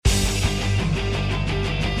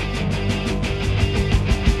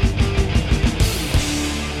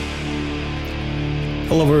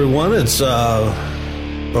Hello, everyone. It's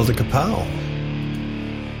Brother Kapow.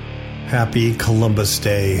 Happy Columbus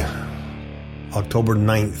Day, October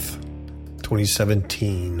 9th,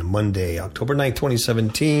 2017, Monday, October 9th,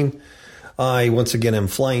 2017. I, once again, am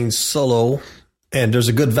flying solo, and there's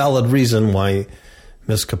a good, valid reason why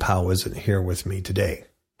Miss Kapow isn't here with me today.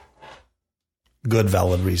 Good,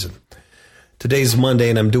 valid reason. Today's Monday,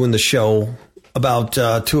 and I'm doing the show about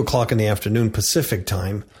 2 o'clock in the afternoon Pacific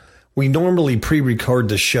time. We normally pre-record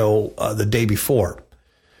the show the day before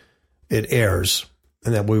it airs,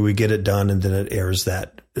 and that way we get it done, and then it airs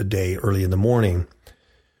that day early in the morning.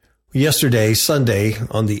 Yesterday, Sunday,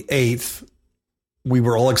 on the 8th, we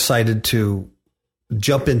were all excited to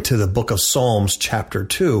jump into the book of Psalms, chapter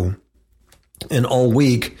 2, and all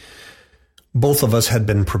week, both of us had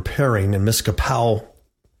been preparing, and Miss Kapow,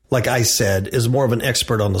 like I said, is more of an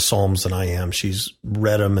expert on the Psalms than I am. She's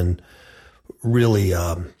read them and really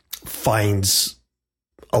finds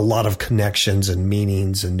a lot of connections and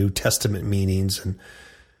meanings and New Testament meanings and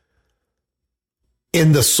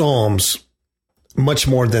in the Psalms much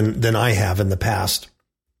more than I have in the past.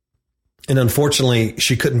 And unfortunately,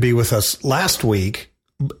 she couldn't be with us last week,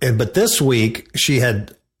 but this week she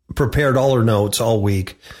had prepared all her notes all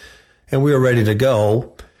week and we were ready to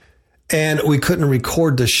go, and we couldn't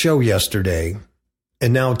record the show yesterday.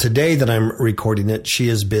 And now today that I'm recording it, she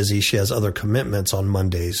is busy. She has other commitments on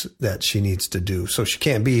Mondays that she needs to do, so she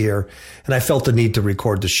can't be here. And I felt the need to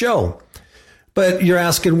record the show. But you're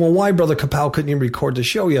asking, well, why, Brother Kapow, couldn't you record the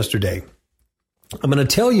show yesterday? I'm going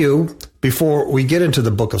to tell you before we get into the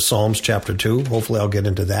book of Psalms, chapter 2. Hopefully I'll get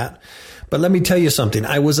into that. But let me tell you something.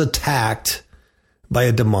 I was attacked by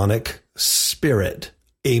a demonic spirit,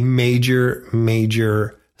 a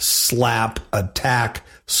major slap, attack,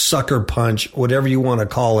 sucker punch, whatever you want to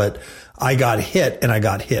call it. I got hit, and I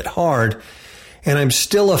got hit hard, and I'm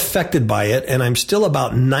still affected by it. And I'm still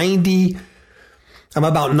about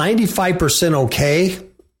 95% okay.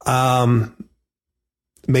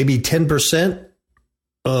 Maybe 10%,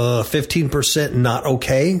 15% not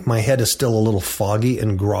okay. My head is still a little foggy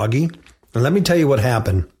and groggy. And let me tell you what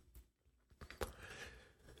happened.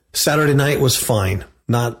 Saturday night was fine.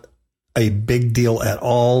 Not a big deal at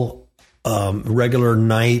all. Regular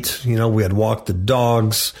night, we had walked the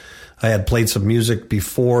dogs. I had played some music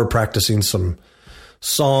before, practicing some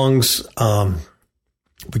songs.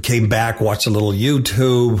 We came back, watched a little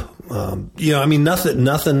YouTube.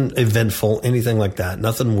 Nothing eventful, anything like that.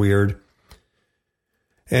 Nothing weird.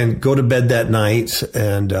 And go to bed that night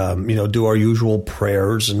and, do our usual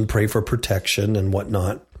prayers and pray for protection and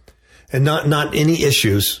whatnot. And not any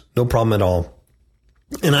issues. No problem at all.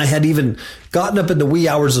 And I had even gotten up in the wee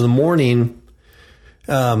hours of the morning,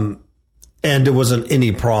 and there wasn't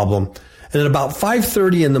any problem. And at about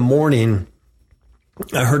 5:30 in the morning,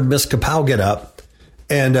 I heard Miss Kapow get up,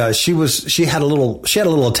 and she had a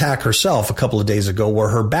little attack herself a couple of days ago where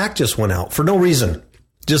her back just went out for no reason,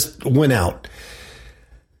 just went out.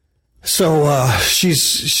 So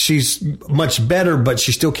she's much better, but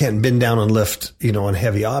she still can't bend down and lift, a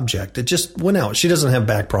heavy object. It just went out. She doesn't have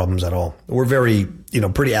back problems at all. We're very,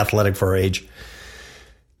 pretty athletic for her age.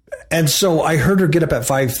 And so I heard her get up at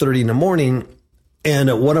 5:30 in the morning,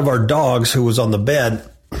 and one of our dogs who was on the bed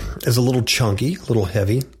is a little chunky, a little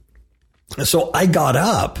heavy. So I got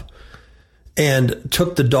up and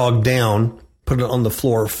took the dog down, put it on the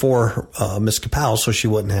floor for Miss Kapow so she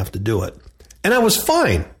wouldn't have to do it. And I was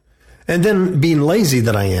fine. And then, being lazy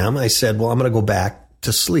that I am, I said, well, I'm going to go back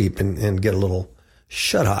to sleep and get a little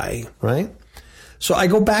shut-eye, right? So I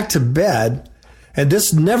go back to bed, and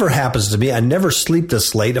this never happens to me. I never sleep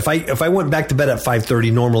this late. If I went back to bed at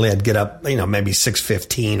 5:30, normally I'd get up, maybe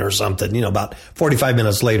 6:15 or something, about 45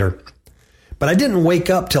 minutes later. But I didn't wake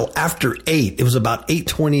up till after 8. It was about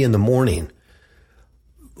 8:20 in the morning.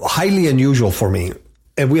 Highly unusual for me.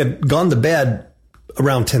 And we had gone to bed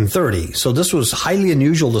around 10:30. So this was highly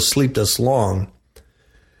unusual to sleep this long.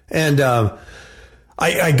 And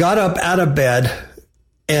I got up out of bed,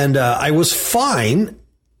 and I was fine.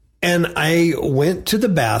 And I went to the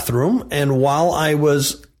bathroom. And while I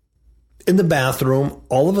was in the bathroom,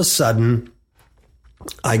 all of a sudden,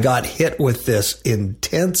 I got hit with this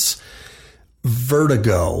intense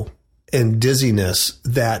vertigo and dizziness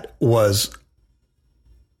that was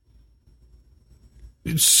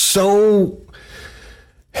so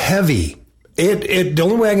heavy. The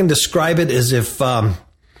only way I can describe it is if,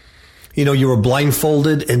 you were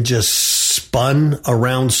blindfolded and just spun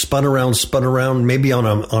around, maybe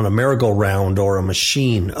on a merry-go-round or a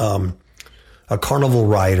machine, a carnival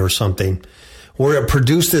ride or something, where it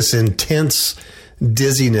produced this intense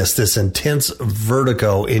dizziness, this intense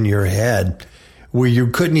vertigo in your head, where you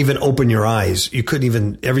couldn't even open your eyes. You couldn't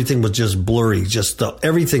even, everything was just blurry. Just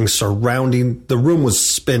everything surrounding, the room was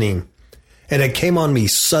spinning. And it came on me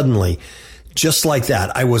suddenly, just like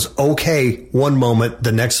that. I was okay one moment,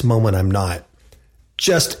 the next moment I'm not.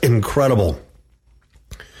 Just incredible.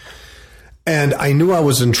 And I knew I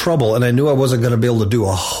was in trouble, and I knew I wasn't going to be able to do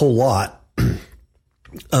a whole lot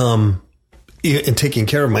in taking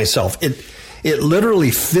care of myself. It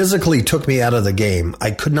literally physically took me out of the game.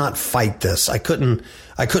 I could not fight this. I couldn't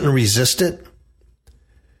resist it.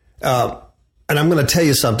 And I'm going to tell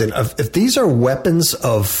you something. If these are weapons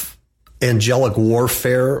of angelic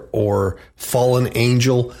warfare or fallen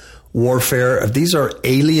angel warfare, if these are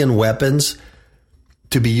alien weapons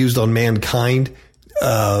to be used on mankind,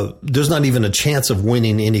 there's not even a chance of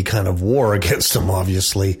winning any kind of war against them,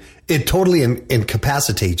 obviously. It totally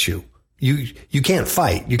incapacitates you. You can't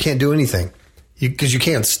fight. You can't do anything because you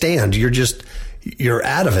can't stand. You're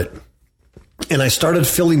out of it. And I started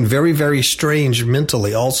feeling very, very strange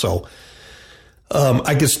mentally also.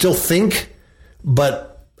 I could still think,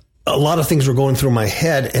 but a lot of things were going through my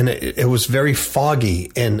head, and it was very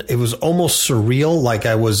foggy, and it was almost surreal. Like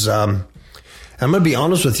I was, I'm going to be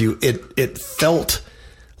honest with you. It felt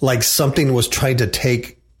like something was trying to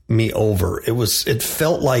take me over. It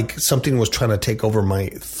felt like something was trying to take over my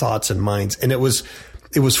thoughts and minds. And it was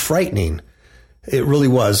frightening. It really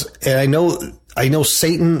was. And I know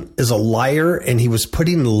Satan is a liar, and he was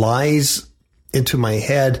putting lies into my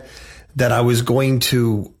head that I was going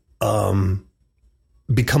to,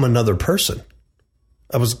 become another person.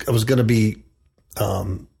 I was going to be,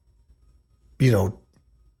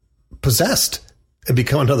 possessed and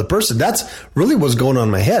become another person. That's really what's going on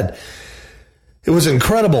in my head. It was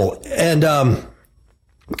incredible. And,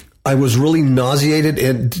 I was really nauseated,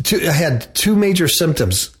 and I had two major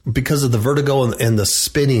symptoms because of the vertigo and the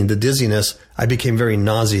spinning, the dizziness. I became very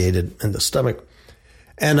nauseated in the stomach.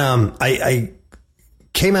 And, I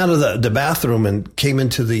came out of the bathroom and came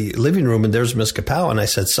into the living room, and there's Miss Kapow. And I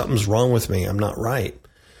said, something's wrong with me. I'm not right.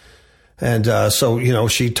 And so,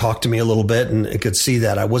 she talked to me a little bit, and I could see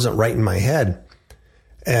that I wasn't right in my head.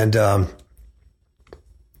 And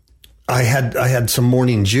I had some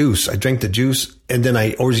morning juice. I drank the juice, and then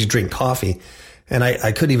I always drink coffee. And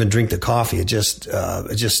I couldn't even drink the coffee. I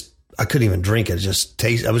couldn't even drink it.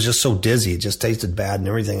 I was just so dizzy. It just tasted bad and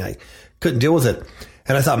everything. I couldn't deal with it.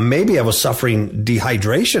 And I thought maybe I was suffering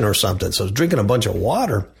dehydration or something. So I was drinking a bunch of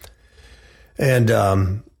water. And,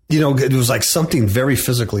 it was like something very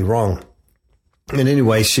physically wrong. And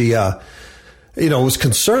anyway, she, was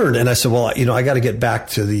concerned. And I said, well, I got to get back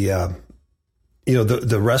to the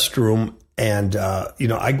restroom. And,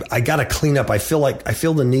 I got to clean up. I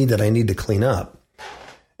feel the need that I need to clean up.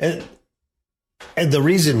 And the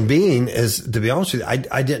reason being is, to be honest with you,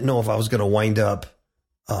 I didn't know if I was going to wind up,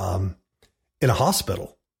 in a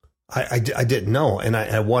hospital. I didn't know. And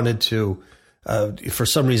I wanted to, for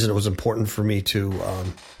some reason, it was important for me to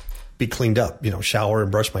be cleaned up, shower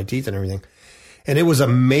and brush my teeth and everything. And it was a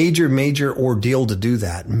major, major ordeal to do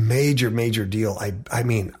that. Major, major deal. I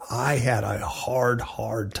mean, I had a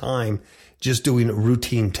hard time just doing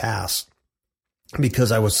routine tasks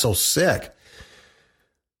because I was so sick.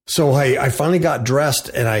 So I finally got dressed,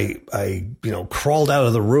 and I crawled out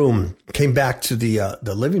of the room, came back to the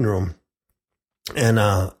living room. And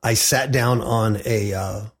I sat down on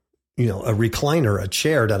a recliner, a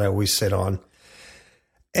chair that I always sit on.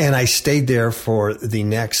 And I stayed there for the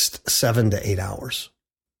next 7 to 8 hours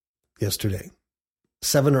yesterday.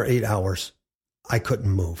 7 or 8 hours. I couldn't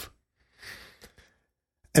move.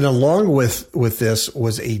 And along with this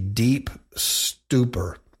was a deep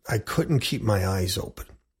stupor. I couldn't keep my eyes open.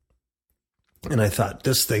 And I thought,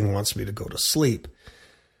 this thing wants me to go to sleep.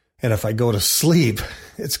 And if I go to sleep,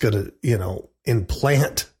 it's going to,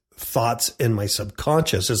 implant thoughts in my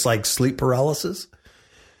subconscious. It's like sleep paralysis.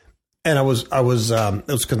 And I was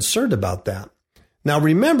concerned about that. Now,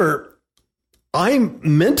 remember, I'm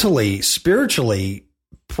mentally, spiritually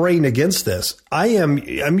praying against this. I'm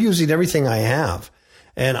using everything I have,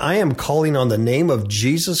 and I am calling on the name of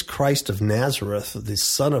Jesus Christ of Nazareth, the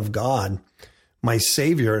Son of God, my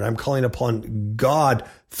Savior. And I'm calling upon God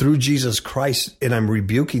through Jesus Christ, and I'm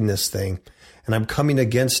rebuking this thing. And I'm coming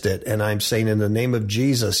against it, and I'm saying in the name of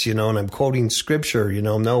Jesus, and I'm quoting scripture,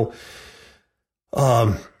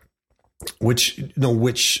 which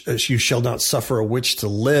you shall not suffer a witch to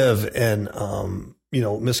live. And,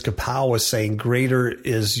 Miss Kapow was saying, greater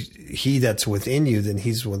is he that's within you than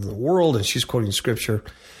he's within the world. And she's quoting scripture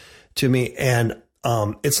to me, and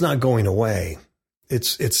it's not going away.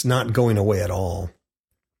 It's not going away at all.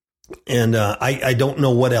 And I don't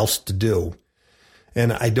know what else to do.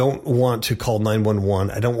 And I don't want to call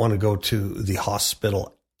 911. I don't want to go to the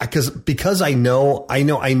hospital because I know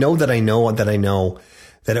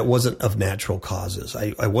that it wasn't of natural causes.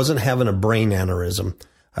 I wasn't having a brain aneurysm.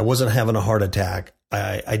 I wasn't having a heart attack.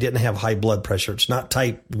 I didn't have high blood pressure. It's not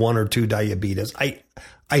type 1 or 2 diabetes.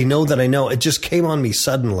 I know that I know. It just came on me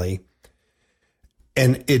suddenly,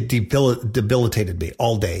 and it debilitated me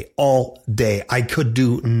all day. I could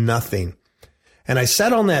do nothing. And I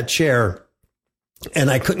sat on that chair, and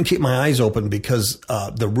I couldn't keep my eyes open because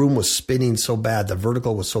the room was spinning so bad. The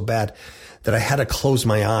vertigo was so bad that I had to close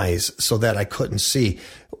my eyes so that I couldn't see.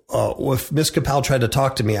 If Miss Kapow tried to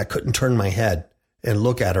talk to me, I couldn't turn my head and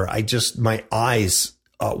look at her. My eyes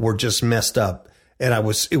were just messed up. And it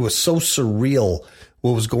was so surreal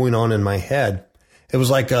what was going on in my head. It was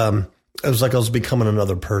like I was becoming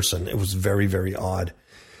another person. It was very, very odd.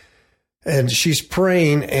 And she's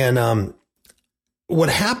praying, and what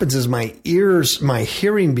happens is my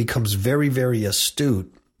hearing becomes very, very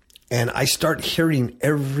astute, and I start hearing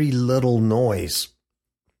every little noise.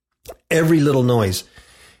 Every little noise.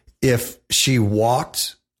 If she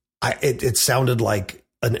walked, it sounded like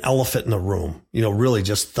an elephant in the room, really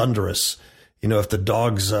just thunderous. If the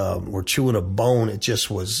dogs were chewing a bone, it just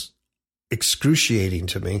was excruciating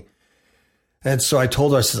to me. And so I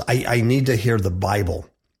told her, I said, I need to hear the Bible.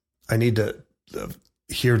 I need to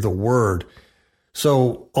hear the word.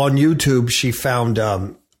 So on YouTube, she found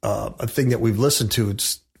a thing that we've listened to.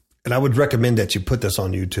 And I would recommend that you put this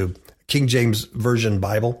on YouTube, King James Version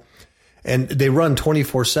Bible. And they run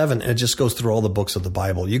 24/7, and it just goes through all the books of the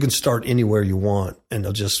Bible. You can start anywhere you want, and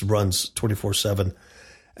it just runs 24/7.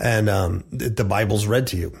 And the Bible's read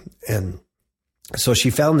to you. And so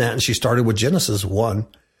she found that, and she started with Genesis 1.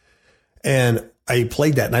 And I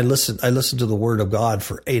played that, and I listened to the Word of God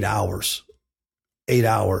for 8 hours. 8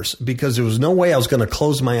 hours, because there was no way I was going to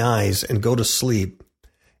close my eyes and go to sleep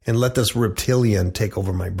and let this reptilian take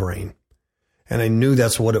over my brain. And I knew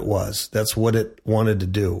that's what it was. That's what it wanted to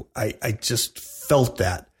do. I just felt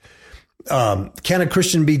that. Can a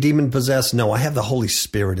Christian be demon possessed? No, I have the Holy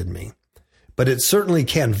Spirit in me. But it certainly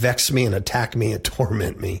can vex me and attack me and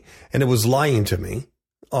torment me. And it was lying to me,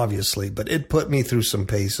 obviously, but it put me through some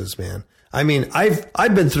paces, man. I mean,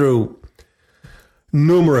 I've been through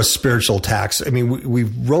numerous spiritual attacks. I mean, we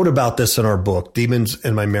wrote about this in our book, Demons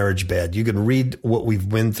in My Marriage Bed. You can read what we've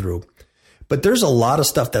been through. But there's a lot of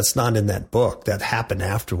stuff that's not in that book that happened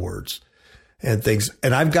afterwards and things.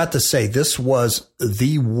 And I've got to say, this was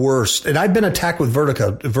the worst. And I've been attacked with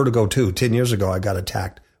vertigo too. 10 years ago, I got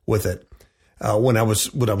attacked with it when I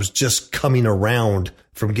was just coming around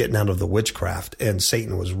from getting out of the witchcraft. And Satan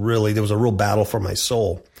there was a real battle for my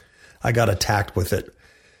soul. I got attacked with it.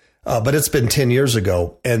 But it's been 10 years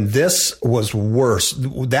ago, and this was worse.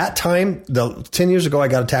 That time, 10 years ago, I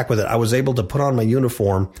got attacked with it. I was able to put on my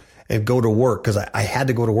uniform and go to work because I had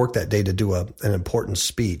to go to work that day to do an important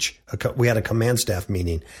speech. We had a command staff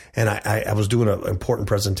meeting, and I was doing an important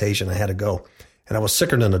presentation. I had to go, and I was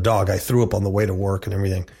sicker than a dog. I threw up on the way to work and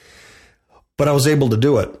everything, but I was able to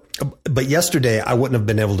do it. But yesterday, I wouldn't have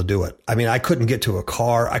been able to do it. I mean, I couldn't get to a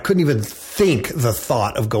car. I couldn't even think the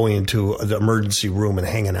thought of going into the emergency room and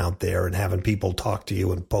hanging out there and having people talk to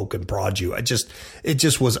you and poke and prod you. It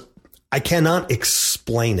just was, I cannot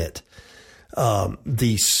explain it.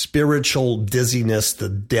 The spiritual dizziness, the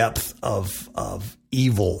depth of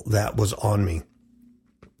evil that was on me.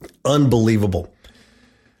 Unbelievable.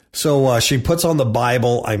 So she puts on the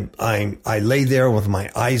Bible. I lay there with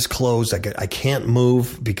my eyes closed. I can't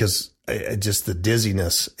move because just the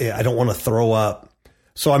dizziness. I don't want to throw up.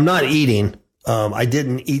 So I'm not eating. I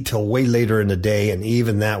didn't eat till way later in the day, and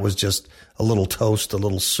even that was just a little toast, a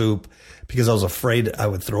little soup, because I was afraid I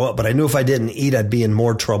would throw up. But I knew if I didn't eat, I'd be in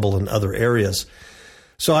more trouble in other areas.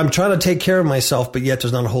 So I'm trying to take care of myself, but yet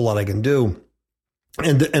there's not a whole lot I can do.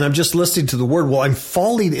 And I'm just listening to the word. Well, I'm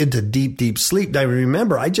falling into deep, deep sleep. Now,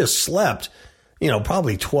 remember, I just slept,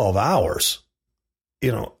 probably 12 hours,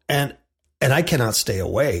 and I cannot stay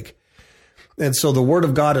awake. And so the word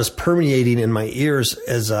of God is permeating in my ears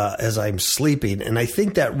as I'm sleeping. And I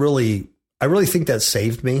think I really think that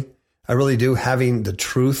saved me. I really do, having the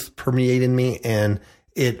truth permeate in me. And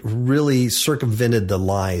it really circumvented the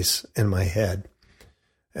lies in my head.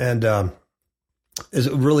 And it's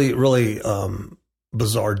really, really,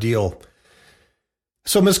 bizarre deal.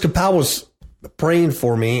 So Miss Kapow was praying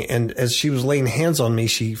for me, and as she was laying hands on me,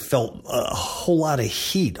 she felt a whole lot of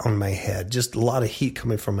heat on my head, just a lot of heat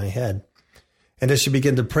coming from my head. And as she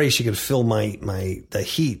began to pray, she could feel the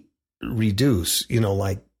heat reduce,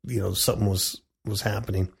 something was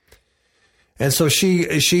happening. And so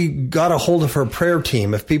she got a hold of her prayer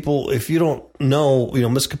team. If you don't know,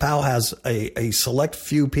 Miss Kapow has a select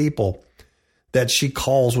few people that she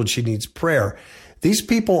calls when she needs prayer. These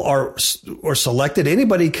people are selected.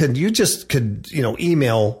 Anybody could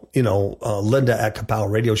email,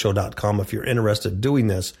 Linda@kapowradioshow.com if you're interested in doing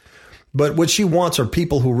this. But what she wants are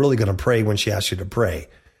people who are really going to pray when she asks you to pray.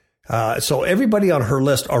 So everybody on her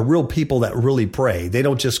list are real people that really pray. They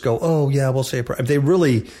don't just go, oh yeah, we'll say a prayer. They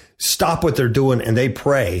really stop what they're doing and they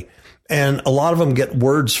pray. And a lot of them get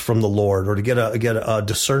words from the Lord or to get a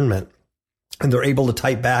discernment. And they're able to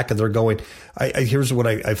type back and they're going, here's what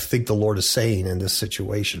I think the Lord is saying in this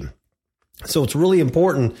situation. So it's really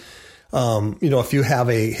important, if you have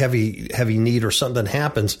a heavy need or something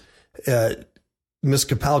happens, Ms.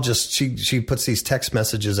 Kapow she puts these text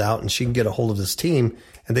messages out and she can get a hold of this team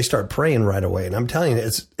and they start praying right away. And I'm telling you,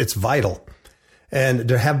 it's vital. And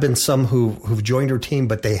there have been some who've joined her team,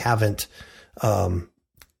 but they haven't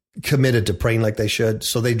committed to praying like they should.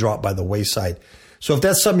 So they drop by the wayside. So if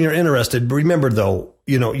that's something you're interested, remember though,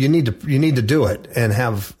 you need to do it and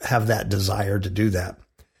have that desire to do that.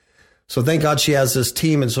 So thank God she has this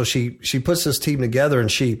team. And so she puts this team together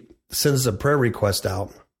and she sends a prayer request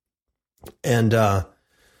out. And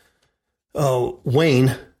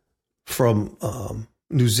Wayne from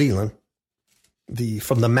New Zealand,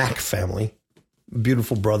 from the Mack family,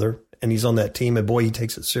 beautiful brother, and he's on that team. And boy, he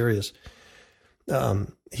takes it serious.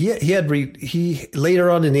 He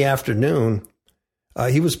later on in the afternoon,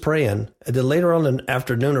 he was praying, and then later on in the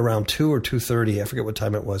afternoon, around 2 or 2:30, I forget what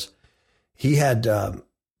time it was, he had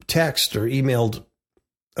text or emailed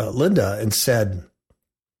Linda and said,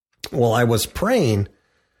 "While I was praying,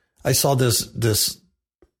 I saw this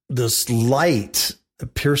light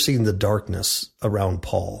piercing the darkness around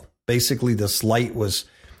Paul. Basically, this light was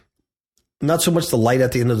not so much the light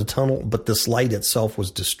at the end of the tunnel, but this light itself was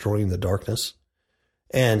destroying the darkness."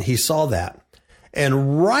 And he saw that.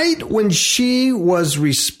 And right when she was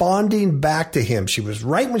responding back to him,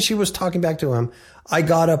 when she was talking back to him, I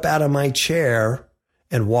got up out of my chair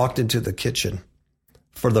and walked into the kitchen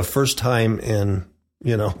for the first time in,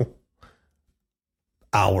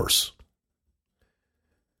 hours.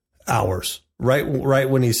 Right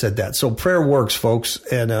when he said that. So prayer works, folks.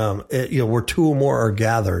 And, where two or more are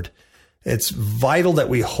gathered, it's vital that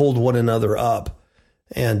we hold one another up.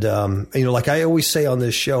 And, like I always say on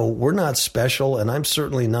this show, we're not special, and I'm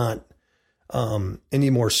certainly not any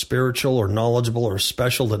more spiritual or knowledgeable or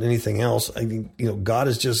special than anything else. I mean, God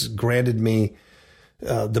has just granted me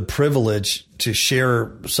the privilege to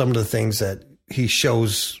share some of the things that he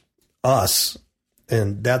shows us,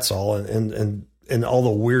 and that's all. And all the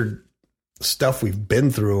weird stuff we've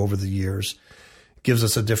been through over the years gives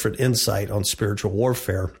us a different insight on spiritual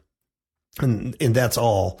warfare. And that's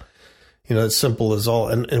all. It's simple as all.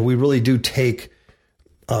 And we really do take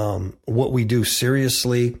what we do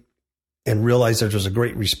seriously and realize that there's a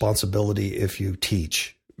great responsibility if you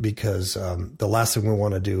teach, because the last thing we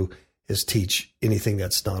want to do is teach anything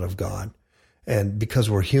that's not of God. And because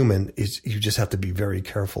we're human, you just have to be very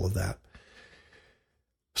careful of that.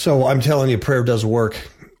 So I'm telling you, prayer does work.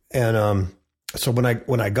 And so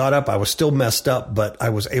when I got up, I was still messed up, but I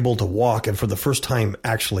was able to walk and for the first time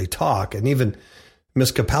actually talk. And even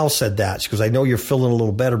Miss Kapow said that. She goes, I know you're feeling a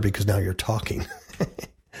little better because now you're talking.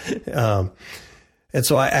 And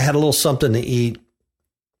so I had a little something to eat.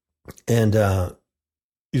 And, kind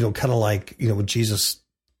of like, when Jesus,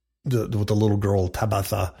 with the little girl,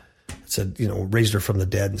 Tabitha, said, raised her from the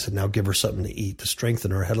dead and said, now give her something to eat to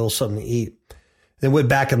strengthen her. I had a little something to eat. Then went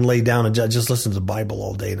back and laid down and just listened to the Bible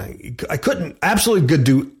all day. And I couldn't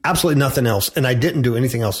do absolutely nothing else. And I didn't do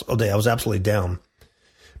anything else all day. I was absolutely down.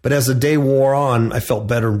 But as the day wore on, I felt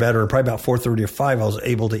better and better. And probably about 4:30 or 5, I was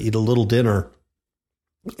able to eat a little dinner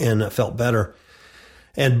and I felt better.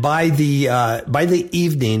 And by the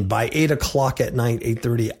evening, by 8 o'clock at night,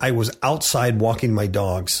 8:30, I was outside walking my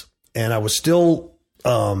dogs, and I was still,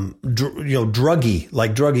 druggy,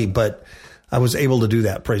 but I was able to do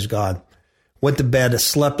that. Praise God. Went to bed,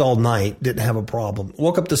 slept all night, didn't have a problem.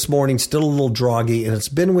 Woke up this morning, still a little groggy, and it's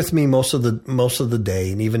been with me most of the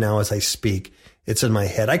day. And even now as I speak, it's in my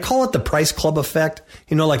head. I call it the Price Club effect.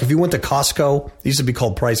 Like if you went to Costco, it used to be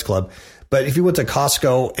called Price Club. But if you went to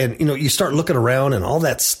Costco and, you start looking around and all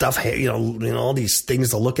that stuff, all these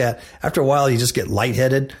things to look at, after a while, you just get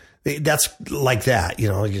lightheaded. That's like that,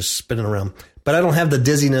 you're just spinning around. But I don't have the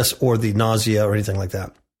dizziness or the nausea or anything like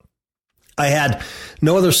that. I had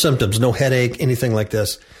no other symptoms, no headache, anything like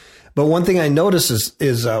this. But one thing I noticed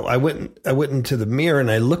is I went into the mirror and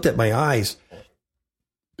I looked at my eyes,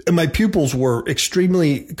 and my pupils were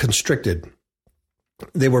extremely constricted.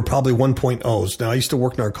 They were probably 1.0s. Now, I used to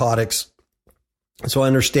work narcotics, So I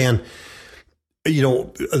understand,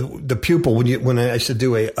 the pupil, when I used to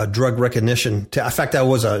do a drug recognition, in fact, I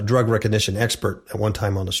was a drug recognition expert at one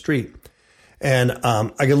time on the street. And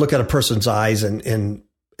I could look at a person's eyes and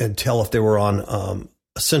tell if they were on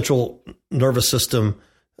a central nervous system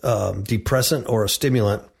depressant or a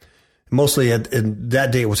stimulant. Mostly in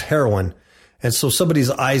that day, it was heroin. And so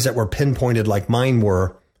somebody's eyes that were pinpointed like mine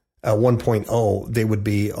were at 1.0, they would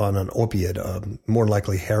be on an opiate, more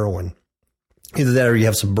likely heroin. Either that or you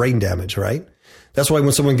have some brain damage, right? That's why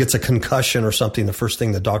when someone gets a concussion or something, the first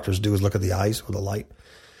thing the doctors do is look at the eyes with a light.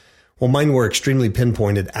 Well, mine were extremely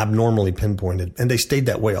pinpointed, abnormally pinpointed, and they stayed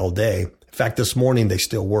that way all day. In fact, this morning they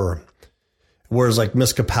still were. Whereas like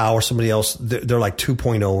Miss Kapow or somebody else, they're like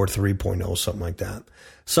 2.0 or 3.0, something like that.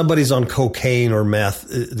 Somebody's on cocaine or meth,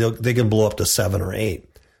 they can blow up to 7 or 8.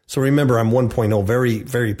 So remember, I'm 1.0, very,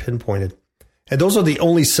 very pinpointed. And those are the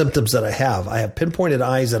only symptoms that I have. I have pinpointed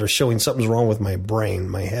eyes that are showing something's wrong with my brain,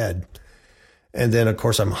 my head. And then, of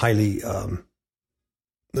course, I'm highly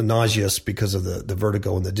nauseous because of the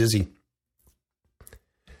vertigo and the dizzy.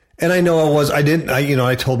 And I know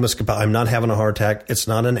I told Miss Kapow, I'm not having a heart attack. It's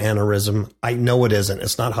not an aneurysm. I know it isn't.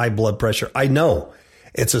 It's not high blood pressure. I know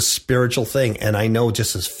it's a spiritual thing. And I know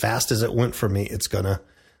just as fast as it went for me, it's gonna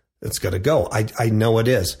go. I know it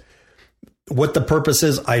is. What the purpose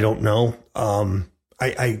is, I don't know.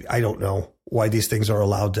 I don't know why these things are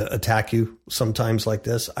allowed to attack you sometimes like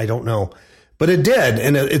this. I don't know. But it did,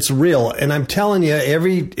 and it's real. And I'm telling you,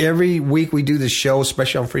 every week we do this show,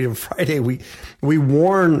 especially on Freedom Friday, we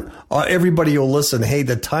warn everybody who'll listen. Hey,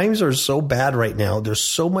 the times are so bad right now. There's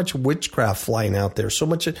so much witchcraft flying out there. So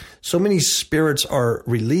many spirits are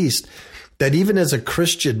released that even as a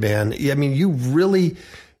Christian, man, I mean, you really,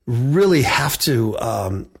 really have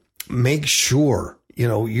to make sure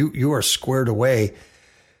you are squared away.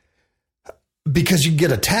 Because you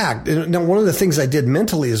get attacked. Now, one of the things I did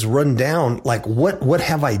mentally is run down, like, what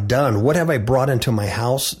have I done? What have I brought into my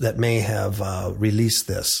house that may have released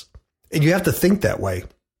this? And you have to think that way.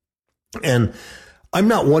 And I'm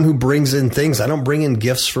not one who brings in things. I don't bring in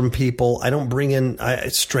gifts from people. I don't bring in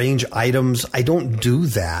strange items. I don't do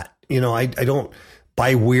that. I don't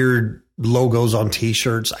buy weird logos on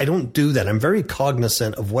T-shirts. I don't do that. I'm very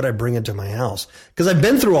cognizant of what I bring into my house because I've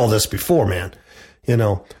been through all this before, man.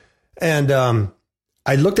 And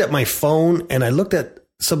I looked at my phone and I looked at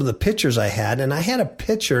some of the pictures I had, and I had a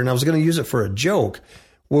picture, and I was going to use it for a joke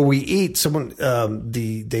where we eat. Someone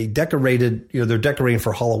they decorated, they're decorating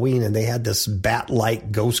for Halloween, and they had this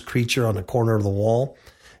bat-like ghost creature on the corner of the wall.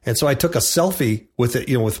 And so I took a selfie with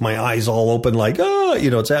it, with my eyes all open, like,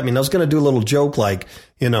 it's at me. And I was going to do a little joke, like,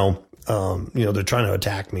 they're trying to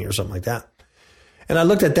attack me or something like that. And I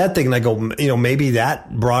looked at that thing and I go, maybe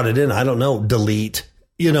that brought it in. I don't know. Delete.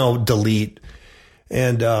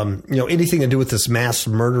 And, anything to do with this mass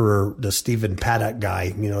murderer, the Stephen Paddock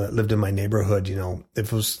guy, that lived in my neighborhood,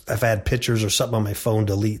 if I had pictures or something on my phone,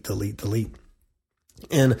 delete.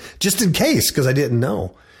 And just in case, because I didn't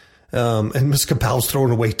know. And Miss Kapow's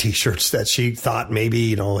throwing away T-shirts that she thought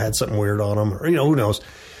maybe, had something weird on them, or, who knows.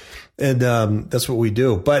 And that's what we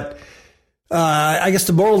do. But I guess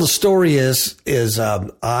the moral of the story is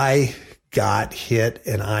I got hit,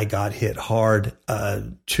 and I got hit hard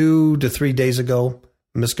 2 to 3 days ago.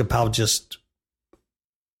 Miss Kapow just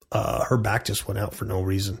her back just went out for no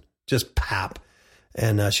reason, just pap,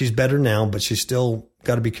 and she's better now, but she's still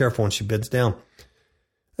got to be careful when she bends down.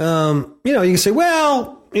 You can say,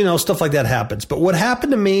 well, stuff like that happens, but what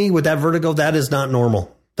happened to me with that vertigo, that is not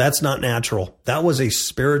normal. That's not natural. That was a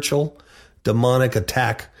spiritual, demonic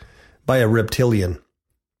attack by a reptilian,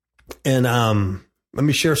 and let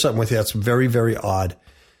me share something with you that's very, very odd.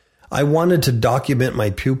 I wanted to document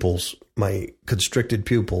my pupils, my constricted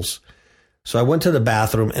pupils. So I went to the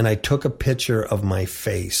bathroom and I took a picture of my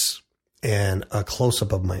face and a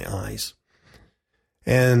close-up of my eyes.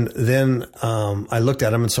 And then I looked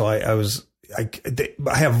at them, and so I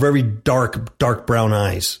have very dark brown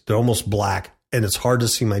eyes. They're almost black, and it's hard to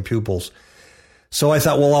see my pupils. So I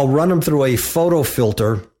thought, well, I'll run them through a photo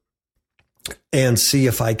filter and see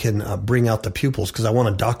if I can bring out the pupils, because I want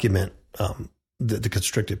to document the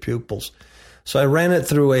constricted pupils. So I ran it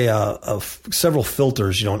through several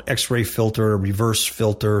filters, an X-ray filter, a reverse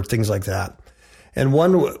filter, things like that. And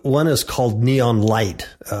one is called neon light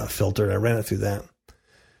filter, and I ran it through that.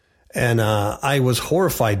 And I was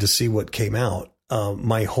horrified to see what came out. I'm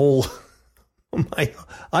not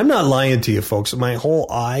lying to you, folks. My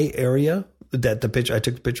whole eye area that I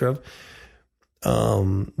took the picture of,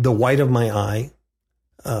 the white of my eye,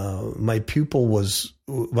 my pupil was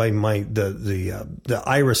the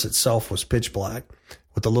iris itself was pitch black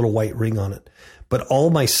with a little white ring on it. but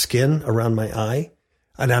all my skin around my eye,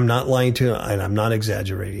 and I'm not lying to you, and I'm not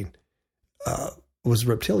exaggerating, was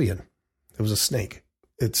reptilian. It was a snake.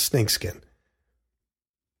 It's snake skin.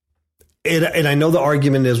 And I know the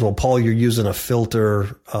argument is, well, Paul, you're using a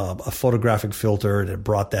filter, a photographic filter, and it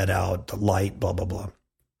brought that out, the light, blah, blah, blah.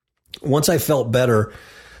 Once I felt better,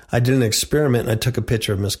 I did an experiment, and I took a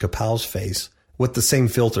picture of Miss Kapow's face with the same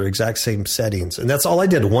filter, exact same settings. And that's all I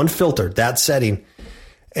did, one filter, that setting,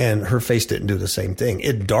 and her face didn't do the same thing.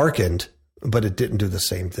 It darkened, but it didn't do the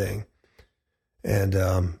same thing.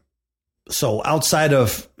 And so outside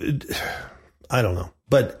of, I don't know,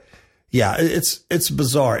 but yeah, it's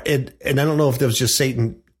bizarre. And I don't know if there was just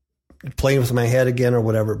Satan playing with my head again or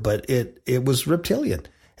whatever, but it was reptilian.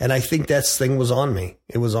 And I think that thing was on me.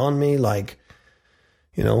 It was on me like,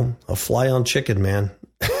 you know, a fly on chicken, man.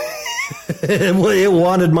 It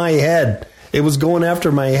wanted my head. It was going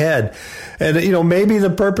after my head. And, you know, maybe the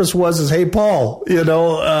purpose was, hey, Paul, you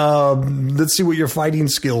know, let's see what your fighting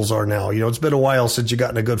skills are now. You know, it's been a while since you got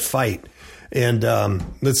in a good fight. And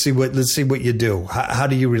let's see what you do. How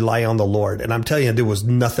do you rely on the Lord? And I'm telling you, there was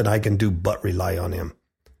nothing I can do but rely on him.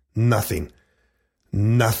 Nothing.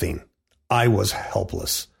 I was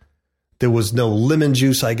helpless. There was no lemon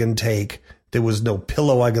juice I can take. There was no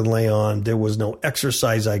pillow I can lay on. There was no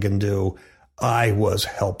exercise I can do. I was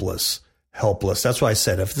helpless. That's why I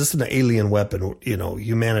said, if this is an alien weapon, you know,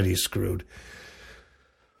 humanity's screwed.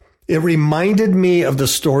 It reminded me of the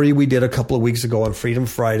story we did a couple of weeks ago on Freedom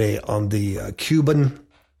Friday on the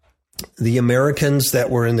Americans that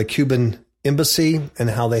were in the Cuban embassy and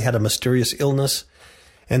how they had a mysterious illness.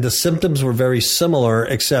 And the symptoms were very similar,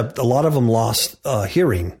 except a lot of them lost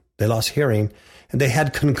hearing. They lost hearing, and they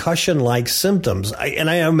had concussion-like symptoms. I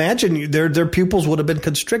imagine their pupils would have been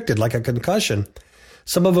constricted like a concussion.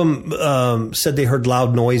 Some of them said they heard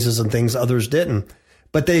loud noises and things, others didn't.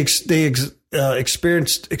 But they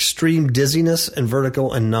experienced extreme dizziness and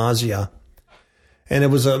vertigo and nausea. And it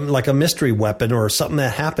was like a mystery weapon or something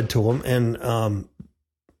that happened to them. And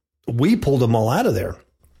we pulled them all out of there.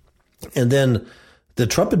 And then the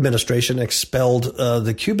Trump administration expelled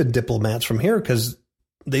the Cuban diplomats from here because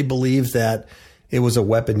they believed that it was a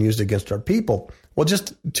weapon used against our people. Well,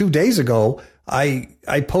 just 2 days ago, I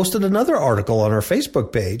posted another article on our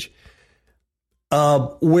Facebook page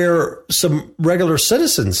where some regular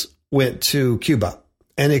citizens went to Cuba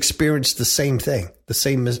and experienced the same thing, the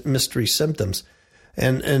same mystery symptoms.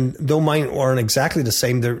 And though mine aren't exactly the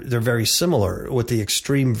same, they're very similar with the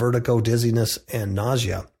extreme vertigo, dizziness, and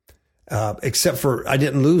nausea. Except for I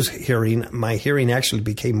didn't lose hearing. My hearing actually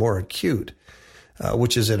became more acute,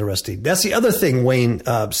 which is interesting. That's the other thing Wayne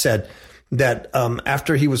said, that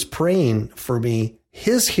after he was praying for me,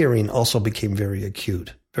 his hearing also became very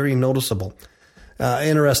acute, very noticeable.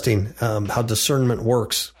 Interesting how discernment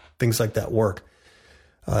works. Things like that work.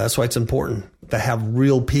 That's why it's important to have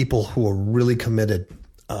real people who are really committed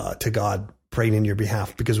to God praying in your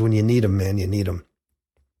behalf, because when you need them, man, you need them.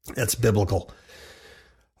 That's biblical.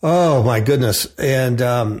 Oh my goodness. And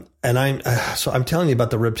I'm telling you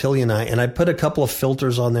about the reptilian eye, and I put a couple of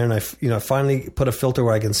filters on there, and I finally put a filter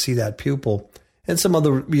where I can see that pupil, and some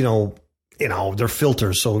other, they're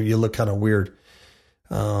filters. So you look kind of weird.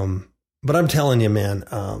 But I'm telling you, man,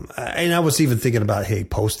 and I was even thinking about, hey,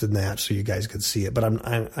 posting that so you guys could see it, but I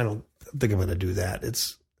don't think I'm going to do that.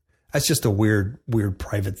 That's just a weird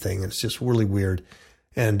private thing. It's just really weird.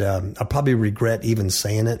 And, I'll probably regret even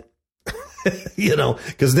saying it,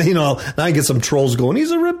 because now I get some trolls going,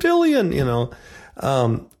 he's a reptilian, and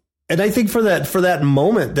I think for that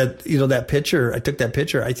moment that, that picture, I took that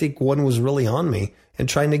picture, I think one was really on me and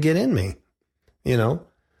trying to get in me,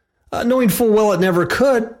 knowing full well it never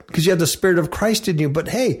could, because you have the Spirit of Christ in you. But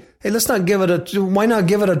hey, let's not why not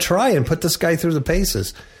give it a try and put this guy through the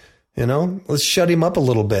paces? Let's shut him up a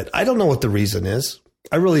little bit. I don't know what the reason is.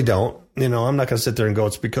 I really don't. I'm not going to sit there and go,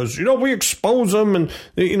 it's because, we expose him and,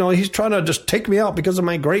 he's trying to just take me out because of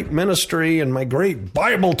my great ministry and my great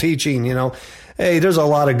Bible teaching, Hey, there's a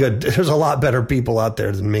lot better people out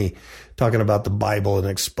there than me talking about the Bible and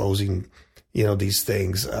exposing these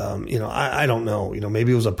things. I don't know,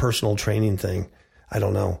 maybe it was a personal training thing. I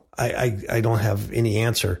don't know. I don't have any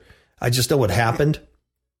answer. I just know what happened.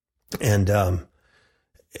 And,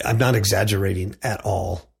 I'm not exaggerating at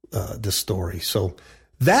all, this story. So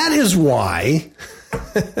that is why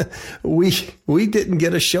we didn't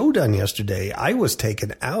get a show done yesterday. I was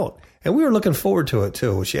taken out, and we were looking forward to it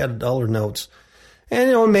too. She had dollar notes,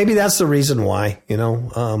 and, maybe that's the reason why,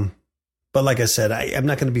 but like I said, I'm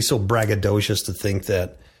not going to be so braggadocious to think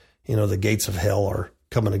that, the gates of hell are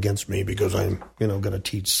coming against me because I'm, going to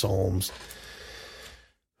teach Psalms.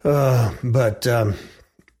 But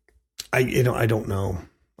I don't know.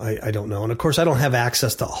 I don't know. And of course, I don't have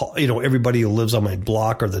access to, everybody who lives on my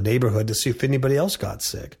block or the neighborhood to see if anybody else got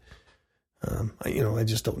sick. I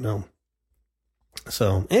just don't know.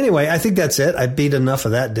 So anyway, I think that's it. I beat enough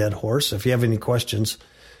of that dead horse. If you have any questions,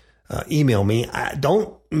 email me.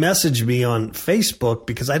 Don't message me on Facebook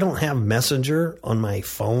because I don't have Messenger on my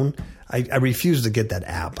phone. I refuse to get that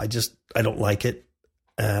app. I don't like it.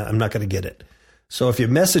 I'm not going to get it. So if you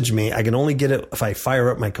message me, I can only get it if I fire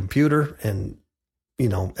up my computer, and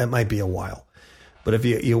it might be a while. But if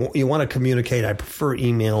you want to communicate, I prefer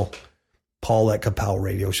email,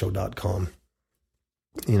 paul@kapowradioshow.com,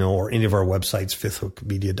 or any of our websites,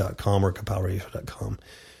 fifthhookmedia.com or kapowradioshow.com.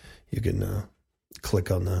 You can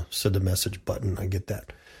click on the send a message button. I get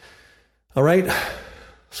that. All right.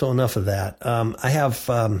 So enough of that. I have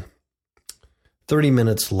 30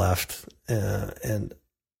 minutes left, and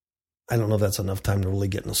I don't know if that's enough time to really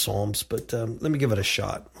get into Psalms, but let me give it a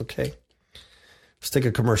shot, okay? Let's take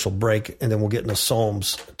a commercial break, and then we'll get into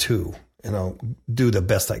Psalms 2, and I'll do the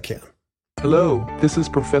best I can. Hello, this is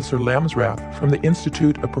Professor Lamsrath from the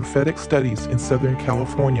Institute of Prophetic Studies in Southern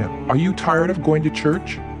California. Are you tired of going to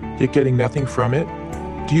church, yet getting nothing from it?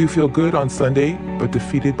 Do you feel good on Sunday, but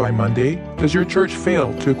defeated by Monday? Does your church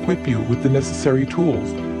fail to equip you with the necessary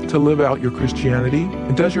tools to live out your Christianity?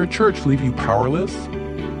 And does your church leave you powerless?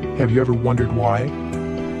 Have you ever wondered why?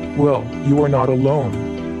 Well, you are not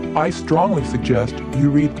alone. I strongly suggest you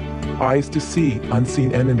read Eyes to See,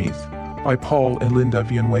 Unseen Enemies by Paul and Linda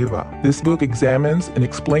Villanueva. This book examines and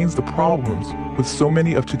explains the problems with so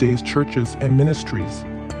many of today's churches and ministries.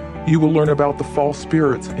 You will learn about the false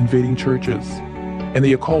spirits invading churches and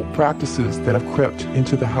the occult practices that have crept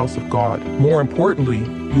into the house of God. More importantly,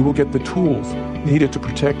 you will get the tools needed to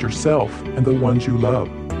protect yourself and the ones you love.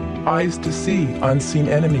 Eyes to See, Unseen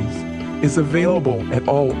Enemies is available at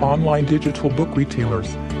all online digital book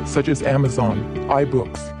retailers such as Amazon,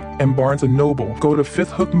 iBooks, and Barnes & Noble. Go to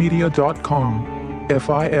fifthhookmedia.com,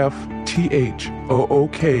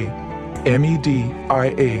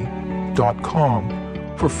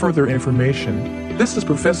 fifthhookmedia.com for further information. This is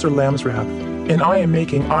Professor Lamsrath, and I am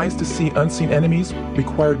making Eyes to See, Unseen Enemies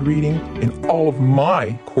required reading in all of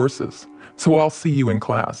my courses. So I'll see you in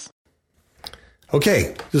class.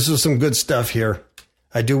 Okay, this is some good stuff here.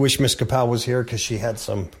 I do wish Miss Kapow was here because she had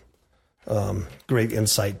some great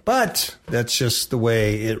insight, but that's just the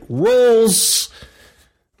way it rolls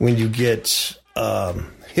when you get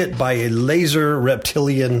hit by a laser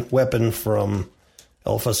reptilian weapon from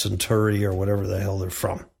Alpha Centauri or whatever the hell they're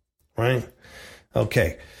from, right?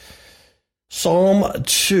 Okay. Psalm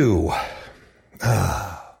 2.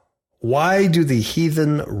 Why do the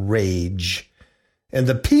heathen rage and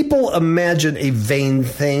the people imagine a vain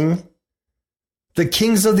thing? The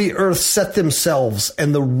kings of the earth set themselves,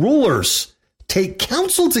 and the rulers take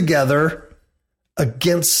counsel together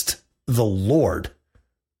against the Lord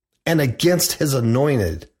and against his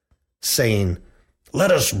anointed, saying,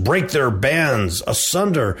 let us break their bands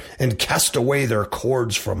asunder and cast away their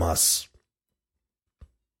cords from us.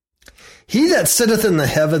 He that sitteth in the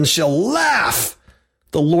heavens shall laugh.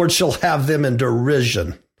 The Lord shall have them in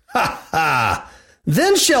derision. Ha ha!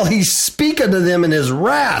 Then shall he speak unto them in his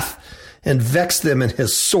wrath, and vex them in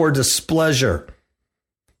his sore displeasure.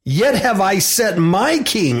 Yet have I set my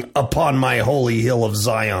king upon my holy hill of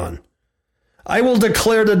Zion. I will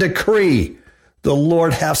declare the decree. The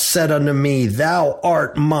Lord hath said unto me, thou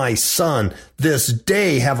art my son. This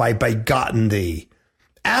day have I begotten thee.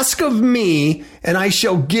 Ask of me, and I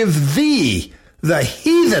shall give thee the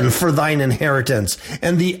heathen for thine inheritance,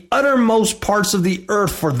 and the uttermost parts of the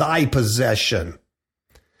earth for thy possession.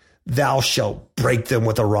 Thou shalt break them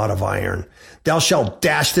with a rod of iron. Thou shalt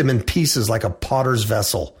dash them in pieces like a potter's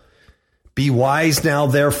vessel. Be wise now,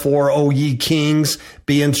 therefore, O ye kings.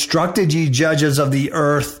 Be instructed, ye judges of the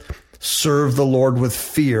earth. Serve the Lord with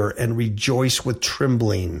fear and rejoice with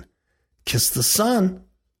trembling. Kiss the Son,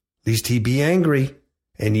 lest he be angry,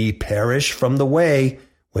 and ye perish from the way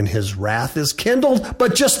when his wrath is kindled,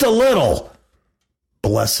 but just a little.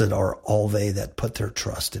 Blessed are all they that put their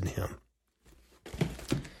trust in him.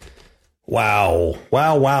 Wow.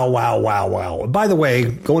 By the way,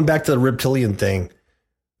 going back to the reptilian thing,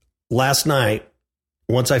 last night,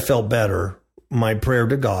 once I felt better, my prayer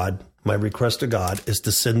to God, my request to God is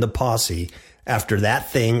to send the posse after that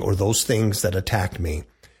thing or those things that attacked me,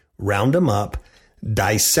 round them up,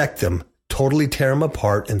 dissect them, totally tear them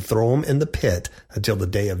apart, and throw them in the pit until the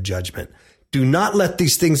day of judgment. Do not let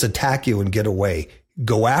these things attack you and get away.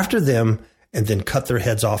 Go after them and then cut their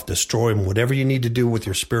heads off, destroy them, whatever you need to do with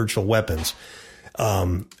your spiritual weapons.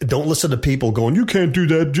 Don't listen to people going, you can't do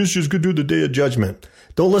that, just go do the day of judgment.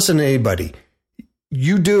 Don't listen to anybody.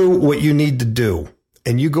 you do what you need to do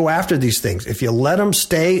and you go after these things. If you let them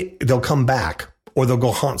stay, they'll come back or they'll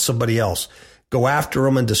go haunt somebody else. Go after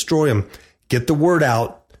them and destroy them. Get the word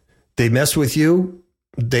out. They mess with you,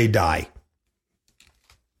 they die.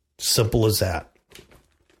 Simple as that.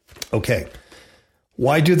 Okay.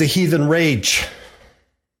 Why do the heathen rage?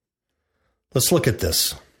 Let's look at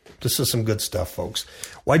this. This is some good stuff, folks.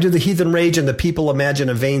 Why do the heathen rage and the people imagine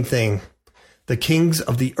a vain thing? The kings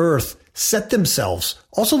of the earth set themselves.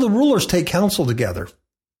 Also, the rulers take counsel together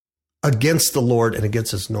against the Lord and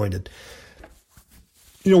against his anointed.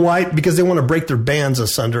 You know why? Because they want to break their bands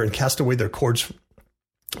asunder and cast away their cords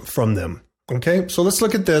from them. Okay, so let's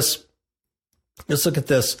look at this. Let's look at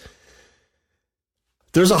this.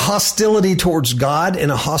 There's a hostility towards God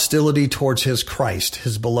and a hostility towards his Christ,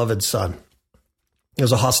 his beloved Son.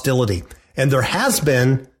 There's a hostility. And there has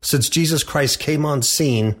been since Jesus Christ came on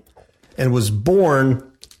scene and was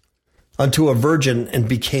born unto a virgin and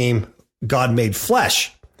became God made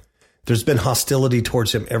flesh. There's been hostility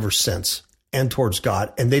towards him ever since and towards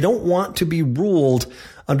God. And they don't want to be ruled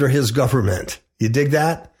under his government. You dig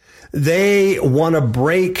that? They want to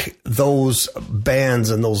break those bands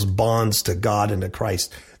and those bonds to God and to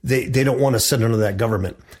Christ. They don't want to sit under that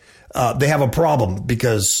government. They have a problem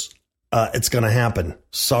because it's going to happen.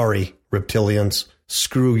 Sorry, reptilians.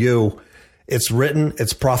 Screw you. It's written.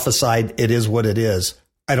 It's prophesied. It is what it is.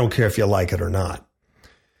 I don't care if you like it or not.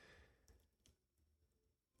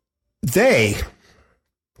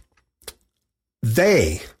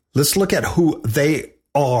 Let's look at who they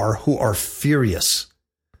are who are furious.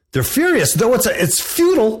 They're furious, though it's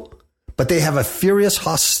futile, but they have a furious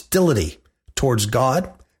hostility towards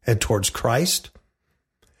God and towards Christ.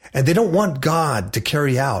 And they don't want God to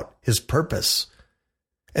carry out his purpose.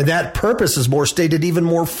 And that purpose is more stated even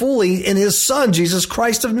more fully in his Son, Jesus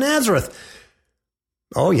Christ of Nazareth.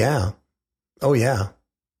 Oh, yeah. Oh, yeah.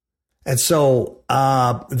 And so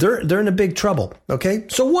they're in a big trouble. Okay.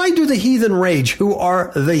 So why do the heathen rage? Who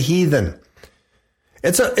are the heathen?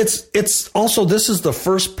 It's also, this is the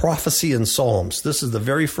first prophecy in Psalms. This is the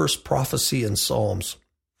very first prophecy in Psalms.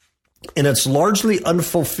 And it's largely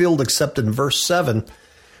unfulfilled except in verse 7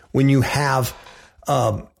 when you have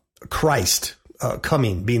Christ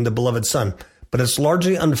coming, being the beloved Son. But it's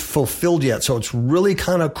largely unfulfilled yet. So it's really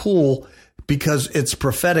kind of cool because it's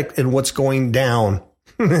prophetic in what's going down.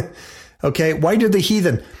 Okay, why do the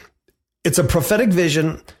heathen? It's a prophetic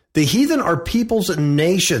vision. The heathen are peoples and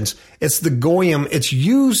nations. It's the goyim. It's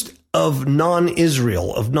used of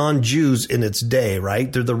non-Israel, of non-Jews in its day,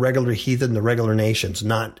 right? They're the regular heathen, the regular nations,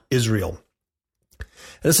 not Israel.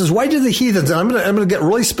 And it says, why do the heathens? And I'm going to get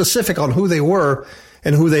really specific on who they were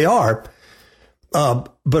and who they are.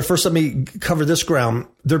 But first, let me cover this ground.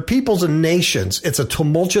 They're peoples and nations. It's a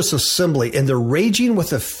tumultuous assembly, and they're raging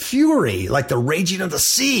with a fury like the raging of the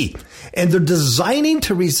sea. And they're designing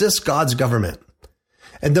to resist God's government.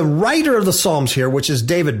 And the writer of the Psalms here, which is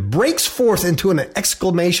David, breaks forth into an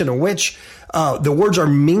exclamation in which the words are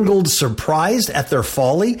mingled surprise at their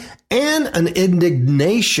folly and an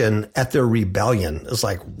indignation at their rebellion. It's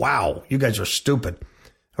like, wow, you guys are stupid.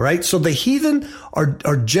 All right. So the heathen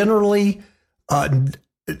are generally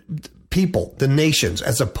people, the nations,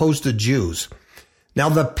 as opposed to Jews. Now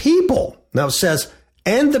the people, now it says,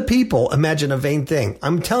 and the people imagine a vain thing.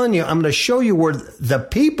 I'm telling you, I'm going to show you where the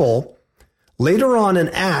people later on in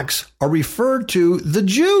Acts are referred to the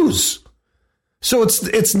Jews. So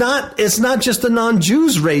it's not just the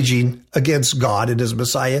non-Jews raging against God and his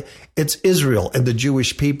Messiah. It's Israel and the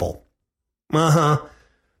Jewish people.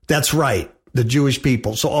 That's right. The Jewish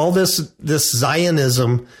people. So all this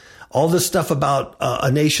Zionism, all this stuff about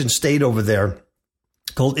a nation state over there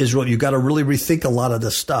called Israel, you got to really rethink a lot of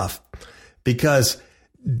this stuff because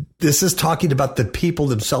this is talking about the people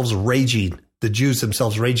themselves raging, the Jews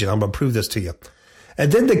themselves raging. I'm going to prove this to you.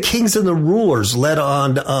 And then the kings and the rulers led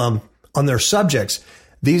on their subjects.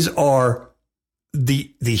 These are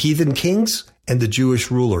the heathen kings and the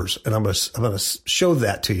Jewish rulers. And I'm going to show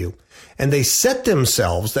that to you. And they set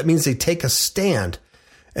themselves, that means they take a stand.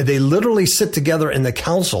 And they literally sit together in the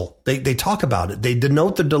council. They talk about it. They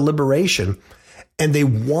denote the deliberation, and they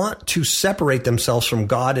want to separate themselves from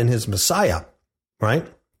God and his Messiah, right?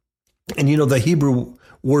 And you know, the Hebrew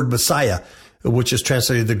word Messiah, which is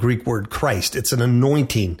translated the Greek word Christ, it's an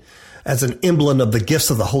anointing as an emblem of the gifts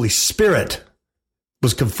of the Holy Spirit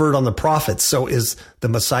was conferred on the prophets. So is the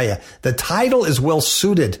Messiah. The title is well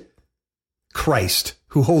suited. Christ,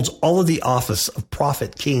 who holds all of the office of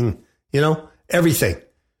prophet, king, everything.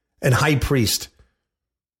 And high priest.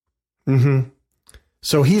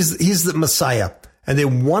 So he's the Messiah. And they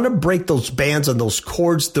want to break those bands and those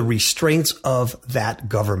cords, the restraints of that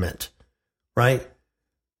government, right?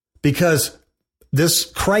 because this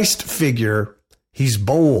Christ figure, he's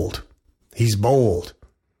bold. He's bold.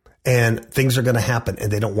 And things are going to happen,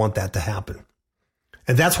 and they don't want that to happen.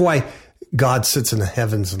 And that's why God sits in the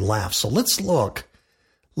heavens and laughs. So let's look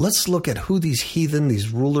at who these heathen,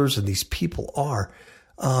 these rulers, and these people are.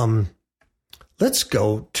 Let's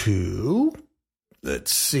go to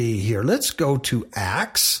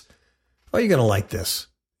Acts. Oh, you're going to like this.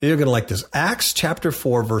 You're going to like this. Acts chapter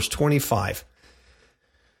 4, verse 25.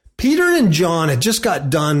 Peter and John had just got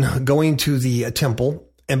done going to the temple,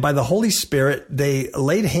 and by the Holy Spirit, they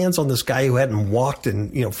laid hands on this guy who hadn't walked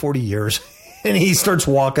in, 40 years. And he starts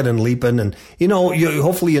walking and leaping. And,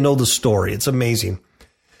 hopefully you know the story. It's amazing.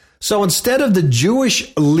 So instead of the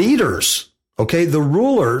Jewish leaders, okay, the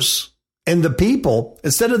rulers and the people,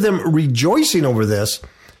 instead of them rejoicing over this,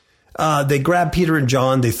 they grab Peter and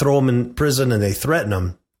John, they throw them in prison, and they threaten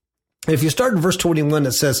them. If you start in verse 21,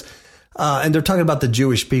 it says, and they're talking about the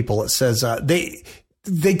Jewish people, it says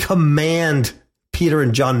they command Peter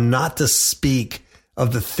and John not to speak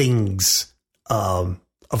of the things of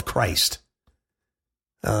Christ.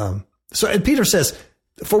 And Peter says,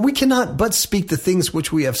 for we cannot but speak the things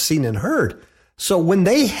which we have seen and heard. So when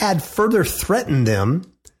they had further threatened them,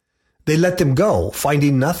 they let them go,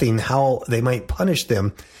 finding nothing how they might punish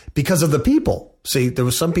them because of the people. See, there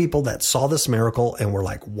was some people that saw this miracle and were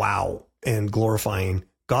like, wow, and glorifying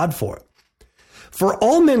God for it. For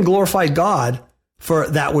all men glorified God for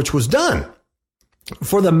that which was done.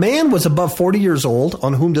 For the man was above 40 years old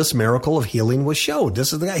on whom this miracle of healing was showed.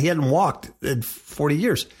 This is the guy, he hadn't walked in 40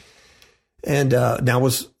 years and now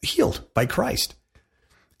was healed by Christ.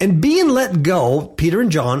 And being let go, Peter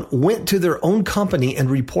and John went to their own company and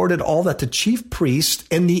reported all that the chief priests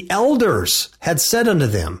and the elders had said unto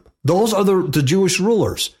them. Those are the Jewish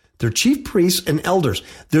rulers. They're chief priests and elders.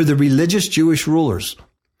 They're the religious Jewish rulers.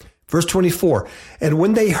 Verse 24, and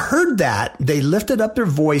when they heard that, they lifted up their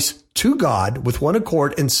voice to God with one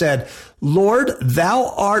accord and said, Lord,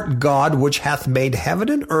 thou art God, which hath made heaven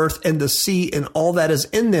and earth and the sea and all that is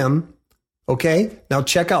in them. Okay, now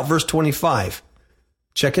check out verse 25.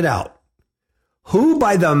 Check it out. Who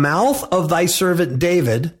by the mouth of thy servant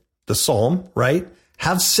David, the psalm, right,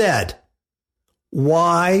 have said,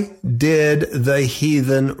 why did the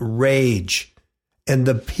heathen rage and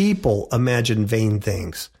the people imagine vain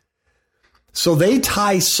things? So they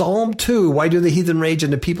tie Psalm 2, why do the heathen rage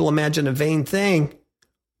and the people imagine a vain thing,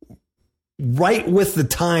 right with the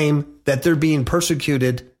time that they're being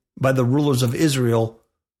persecuted by the rulers of Israel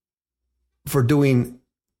for doing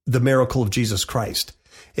the miracle of Jesus Christ.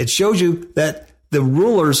 It shows you that the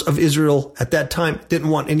rulers of Israel at that time didn't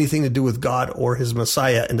want anything to do with God or his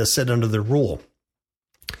Messiah and to sit under their rule.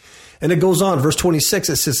 And it goes on, verse 26,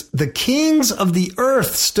 it says, the kings of the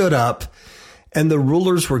earth stood up and the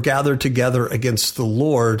rulers were gathered together against the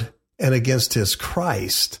Lord and against his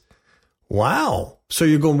Christ. Wow. So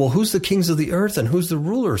you're going, well, who's the kings of the earth and who's the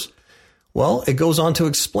rulers? Well, it goes on to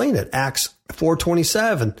explain it. Acts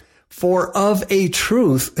 4:27. For of a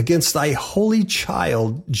truth against thy holy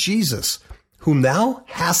child, Jesus, whom thou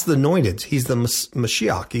hast anointed. He's the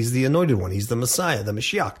Mashiach. He's the anointed one. He's the Messiah, the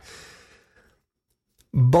Mashiach.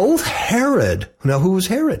 Both Herod. Now, who was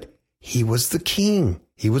Herod? He was the king.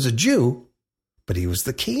 He was a Jew, but he was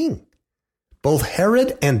the king. Both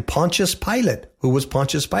Herod and Pontius Pilate. Who was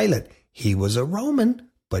Pontius Pilate? He was a Roman,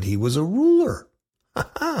 but he was a ruler.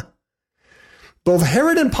 Both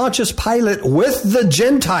Herod and Pontius Pilate with the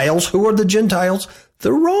Gentiles. Who are the Gentiles?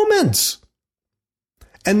 The Romans.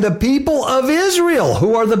 And the people of Israel.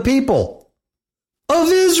 Who are the people of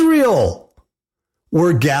Israel?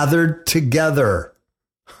 Were gathered together.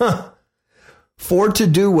 For to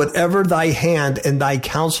do whatever thy hand and thy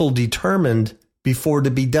counsel determined before to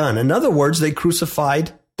be done. In other words, they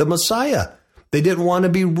crucified the Messiah. They didn't want to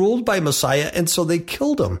be ruled by Messiah, and so they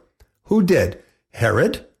killed him. Who did?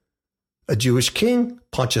 Herod, a Jewish king,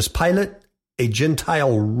 Pontius Pilate, a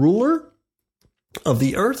Gentile ruler of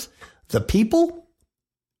the earth, the people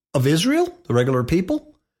of Israel, the regular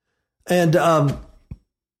people. And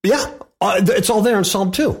it's all there in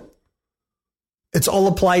Psalm 2. It's all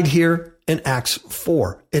applied here in Acts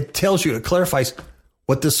 4. It tells you, it clarifies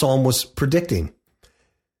what this psalm was predicting.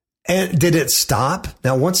 And did it stop?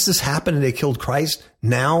 Now, once this happened and they killed Christ,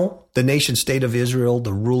 now the nation state of Israel,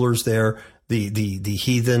 the rulers there, the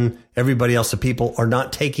heathen, everybody else, the people are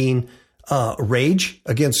not taking rage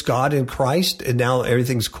against God and Christ, and now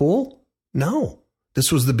everything's cool? No,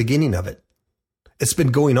 this was the beginning of it. It's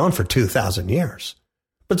been going on for 2,000 years,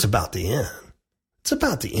 but it's about the end. It's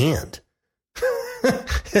about the end.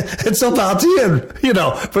 It's about the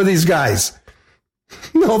end, for these guys.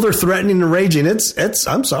 No, they're threatening and raging.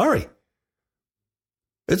 I'm sorry.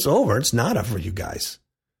 It's over. It's nada for you guys.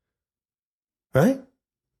 Right?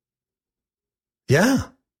 Yeah.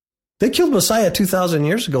 They killed Messiah 2,000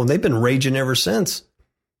 years ago, and they've been raging ever since.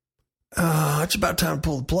 It's about time to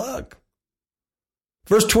pull the plug.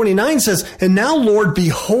 Verse 29 says, and now, Lord,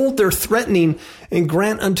 behold their threatening, and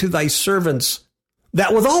grant unto thy servants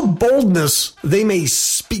that with all boldness they may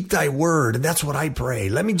speak thy word. And that's what I pray.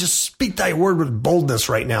 Let me just speak thy word with boldness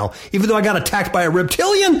right now. Even though I got attacked by a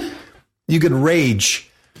reptilian, you could rage.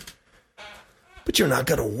 But you're not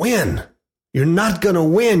going to win. You're not going to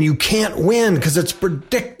win. You can't win because it's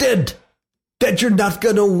predicted that you're not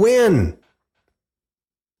going to win.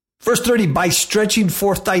 Verse 30, by stretching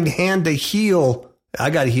forth thine hand to heal, I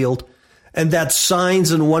got healed, and that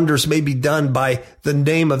signs and wonders may be done by the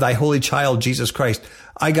name of thy holy child, Jesus Christ.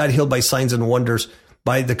 I got healed by signs and wonders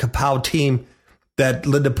by the Kapow team that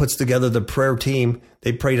Linda puts together, the prayer team.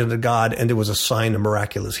 They prayed unto God, and it was a sign of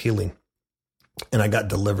miraculous healing. And I got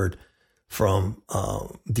delivered from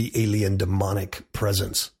the alien demonic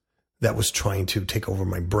presence that was trying to take over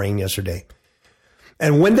my brain yesterday.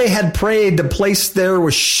 And when they had prayed, the place there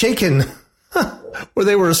was shaken, where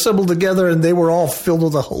they were assembled together, and they were all filled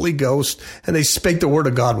with the Holy Ghost, and they spake the word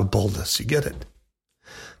of God with boldness. You get it?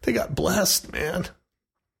 They got blessed, man.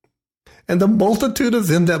 And the multitude of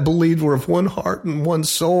them that believed were of one heart and one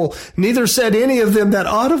soul. Neither said any of them that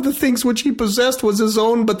aught of the things which he possessed was his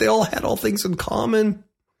own, but they all had all things in common.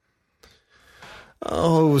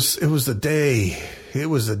 Oh, it was the day. It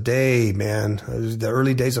was the day, man. It was the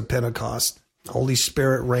early days of Pentecost. Holy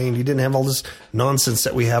Spirit reigned. He didn't have all this nonsense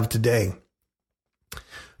that we have today.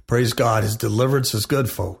 Praise God. His deliverance is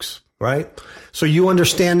good, folks, right? So you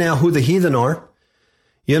understand now who the heathen are.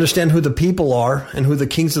 You understand who the people are and who the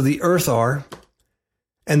kings of the earth are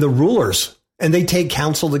and the rulers. And they take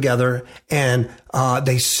counsel together, and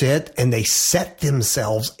they sit and they set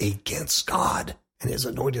themselves against God and his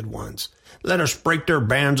anointed ones. Let us break their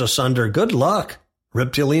bands asunder. Good luck,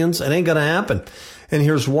 reptilians. It ain't going to happen. And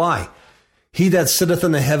here's why. He that sitteth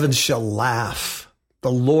in the heavens shall laugh.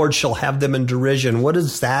 The Lord shall have them in derision. What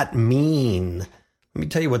does that mean? Let me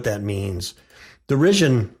tell you what that means.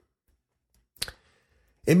 Derision,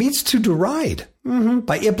 it means to deride,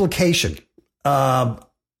 by implication,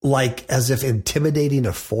 like as if intimidating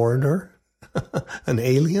a foreigner, an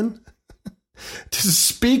alien, to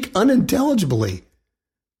speak unintelligibly,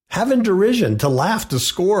 have in derision, to laugh, to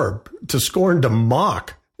scorn, to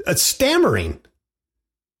mock. It's stammering.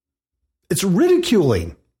 It's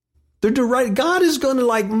ridiculing. They're deriding. God is going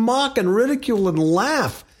to mock and ridicule and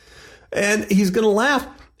laugh. And he's going to laugh,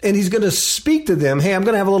 and he's going to speak to them. Hey, I'm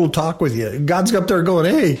going to have a little talk with you. God's up there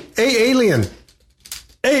going, hey, alien.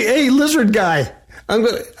 Hey, lizard guy. I'm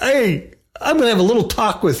going to have a little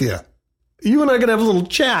talk with you. You and I are going to have a little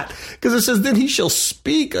chat. Because it says, then he shall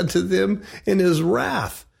speak unto them in his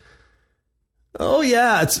wrath. Oh,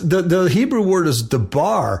 yeah. It's the Hebrew word is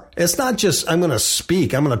debar. It's not just I'm going to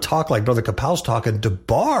speak. I'm going to talk like Brother Kapow's talking.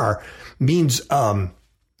 Debar means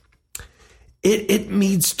it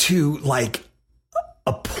means to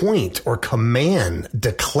appoint or command,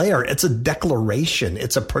 declare. It's a declaration.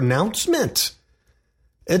 It's a pronouncement.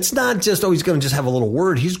 It's not just, he's going to just have a little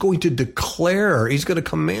word. He's going to declare. He's going to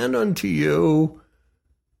command unto you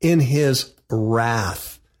in his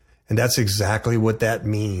wrath. And that's exactly what that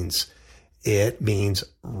means. It means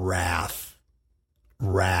wrath,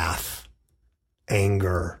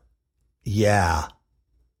 anger. Yeah,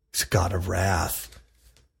 he's a God of wrath,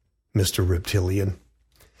 Mr. Reptilian.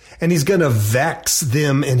 And he's going to vex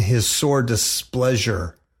them in his sore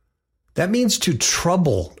displeasure. That means to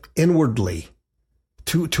trouble inwardly,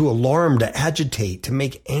 to alarm, to agitate, to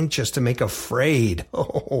make anxious, to make afraid.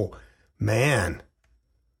 Oh, man,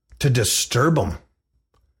 to disturb them.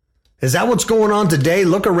 Is that what's going on today?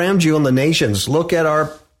 Look around you in the nations. Look at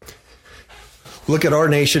our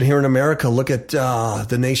nation here in America. Look at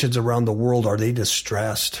the nations around the world. Are they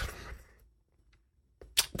distressed?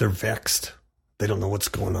 They're vexed. They don't know what's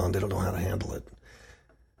going on. They don't know how to handle it.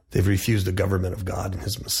 They've refused the government of God and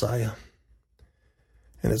his Messiah.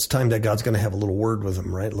 And it's time that God's going to have a little word with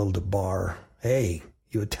them, right? A little debar. Hey,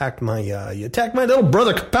 you attacked my little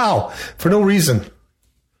brother Kapow for no reason.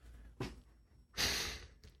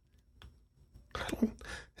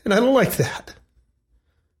 And I don't like that.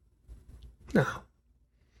 No.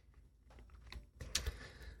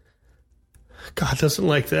 God doesn't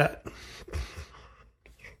like that.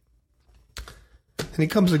 And he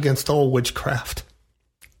comes against all witchcraft.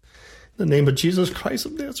 In the name of Jesus Christ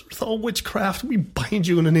of Nazareth, all witchcraft, we bind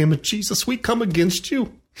you in the name of Jesus. We come against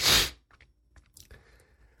you.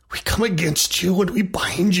 We come against you and we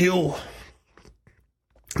bind you.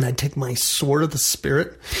 and I'd take my sword of the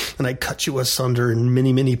Spirit, and I'd cut you asunder in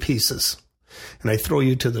many, many pieces, and I throw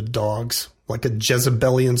you to the dogs, like a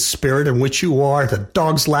Jezebelian spirit in which you are. The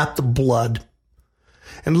dogs lapped the blood,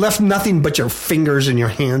 and left nothing but your fingers and your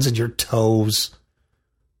hands and your toes.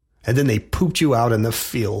 And then they pooped you out in the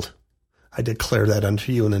field. I declare that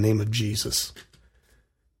unto you in the name of Jesus.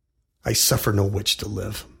 I suffer no witch to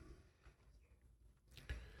live.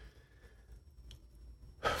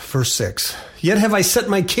 Verse 6, yet have I set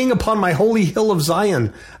my king upon my holy hill of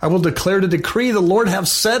Zion. I will declare the decree. The Lord hath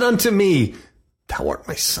said unto me, thou art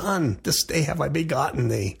my son. This day have I begotten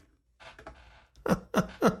thee.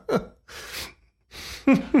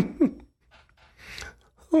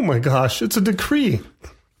 Oh my gosh, it's a decree.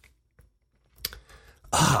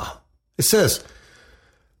 It says,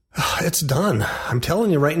 it's done. I'm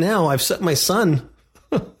telling you right now, I've set my son.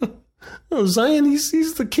 Oh, Zion,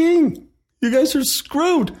 he's the king. You guys are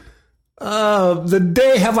screwed. The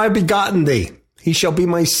day have I begotten thee. He shall be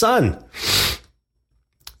my son.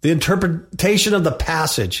 The interpretation of the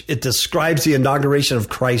passage, it describes the inauguration of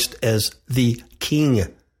Christ as the king,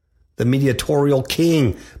 the mediatorial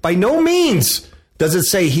king. By no means does it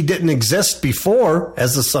say he didn't exist before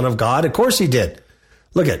as the Son of God. Of course he did.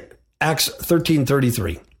 Look at Acts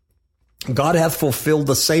 13:33. God hath fulfilled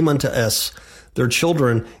the same unto us, their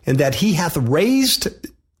children, in that he hath raised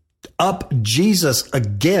up Jesus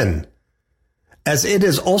again, as it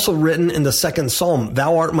is also written in the second Psalm,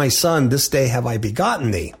 thou art my son, this day have I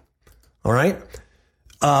begotten thee. All right.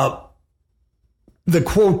 The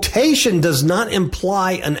quotation does not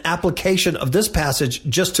imply an application of this passage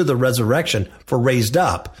just to the resurrection for raised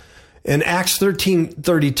up. In Acts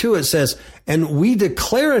 13:32, it says, and we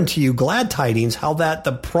declare unto you glad tidings, how that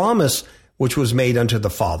the promise which was made unto the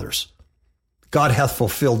fathers, God hath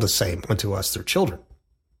fulfilled the same unto us, their children,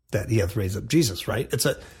 that he hath raised up Jesus, right?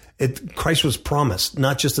 Christ was promised,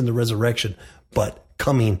 not just in the resurrection, but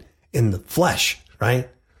coming in the flesh, right?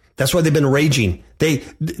 That's why they've been raging. They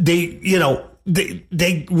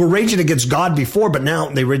were raging against God before, but now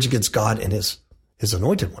they rage against God and his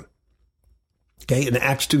anointed one. Okay, in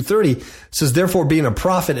Acts 2:30, it says, therefore being a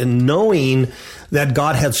prophet and knowing that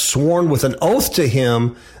God had sworn with an oath to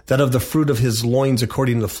him that of the fruit of his loins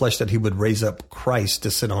according to the flesh that he would raise up Christ to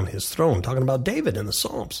sit on his throne. Talking about David in the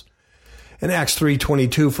Psalms. In Acts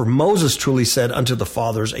 3:22, for Moses truly said unto the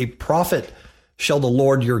fathers, a prophet shall the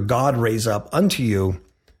Lord your God raise up unto you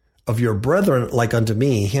of your brethren like unto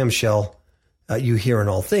me, him shall you hear in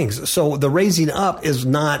all things. So the raising up is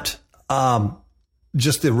not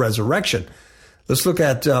just the resurrection. Let's look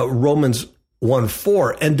at Romans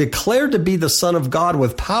 1:4, and declared to be the Son of God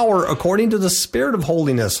with power according to the Spirit of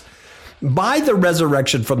holiness by the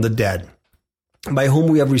resurrection from the dead, by whom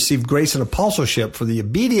we have received grace and apostleship for the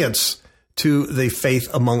obedience to the faith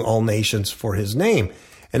among all nations for his name.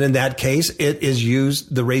 And in that case, it is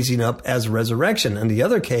used, the raising up, as resurrection. In the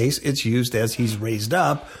other case, it's used as he's raised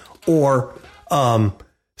up, or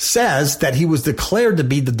says that he was declared to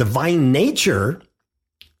be the divine nature,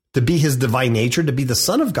 to be his divine nature, to be the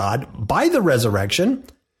Son of God by the resurrection.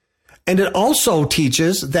 And it also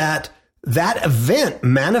teaches that that event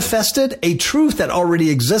manifested a truth that already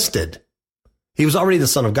existed. He was already the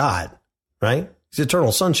Son of God, right? His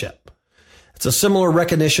eternal sonship. It's a similar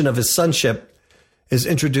recognition of his sonship is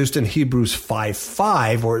introduced in Hebrews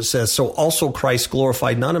 5:5, where it says, so also Christ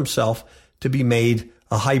glorified not himself to be made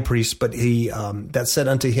a high priest, but he that said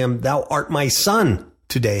unto him, thou art my son,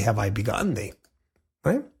 today have I begotten thee.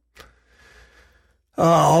 Right?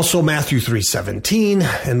 Also Matthew 3:17,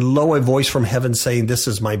 and lo, a voice from heaven saying, this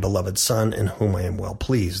is my beloved son, in whom I am well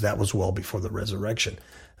pleased. That was well before the resurrection.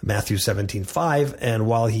 Matthew 17:5, and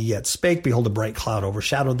while he yet spake, behold, a bright cloud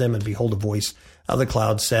overshadowed them, and behold, a voice out of the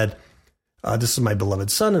cloud said, this is my beloved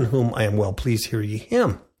son, in whom I am well pleased, hear ye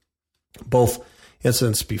him. Both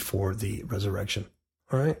incidents before the resurrection.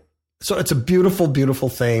 All right. So it's a beautiful, beautiful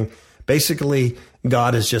thing. Basically,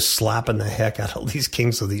 God is just slapping the heck out of all these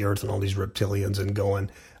kings of the earth and all these reptilians and going,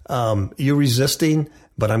 you're resisting,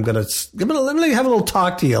 but I'm going to let me have a little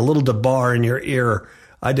talk to you, a little debar in your ear.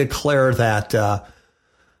 I declare that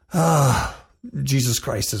Jesus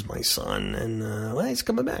Christ is my son, and he's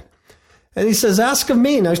coming back. And he says, ask of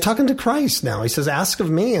me. Now he's talking to Christ now. He says, ask of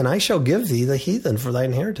me, and I shall give thee the heathen for thy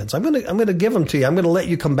inheritance. I'm going to give them to you. I'm going to let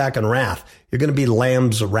you come back in wrath. You're going to be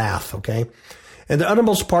lamb's wrath, okay? And the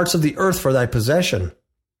uttermost parts of the earth for thy possession.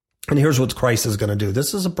 And here's what Christ is going to do.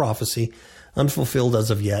 This is a prophecy, unfulfilled as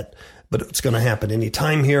of yet, but it's going to happen any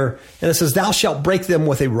time here. And it says, thou shalt break them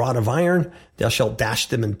with a rod of iron. Thou shalt dash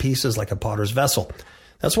them in pieces like a potter's vessel.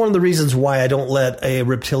 That's one of the reasons why I don't let a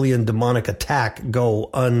reptilian demonic attack go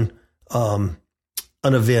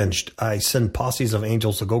unavenged. I send posses of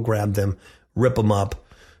angels to go grab them, rip them up,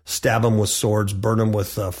 stab them with swords, burn them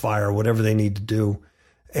with fire, whatever they need to do.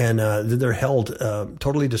 And then they're held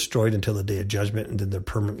totally destroyed until the day of judgment, and then they're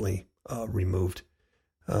permanently removed.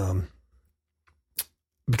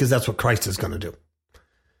 Because that's what Christ is going to do.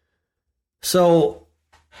 So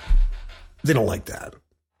they don't like that.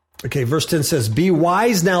 Okay, verse 10 says, "Be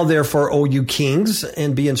wise now, therefore, O you kings,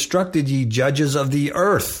 and be instructed, ye judges of the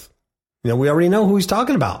earth." We already know who he's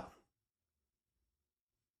talking about.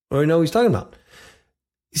 We already know who he's talking about.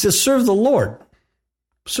 He says, "Serve the Lord.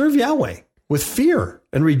 Serve Yahweh with fear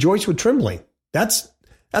and rejoice with trembling." That's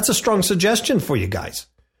a strong suggestion for you guys.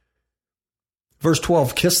 Verse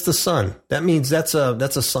 12, "Kiss the Son." That means that's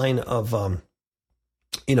a sign of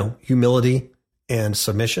humility and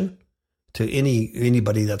submission to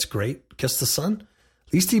anybody that's great. Kiss the Son.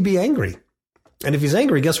 At least he'd be angry. And if he's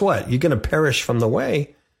angry, guess what? You're going to perish from the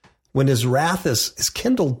way when his wrath is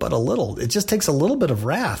kindled but a little. It just takes a little bit of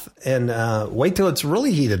wrath. And wait till it's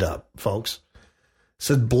really heated up, folks. It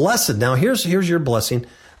said, "Blessed." Now here's your blessing.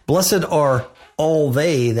 "Blessed are all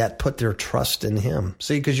they that put their trust in him."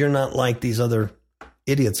 See, because you're not like these other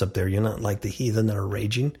idiots up there. You're not like the heathen that are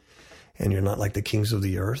raging, and you're not like the kings of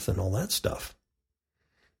the earth and all that stuff.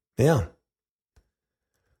 Yeah.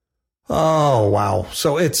 Oh, wow.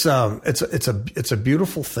 So it's a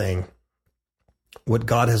beautiful thing what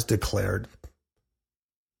God has declared.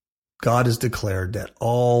 God has declared that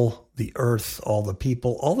all the earth, all the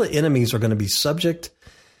people, all the enemies are going to be subject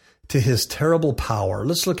to his terrible power.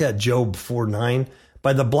 Let's look at Job 4:9.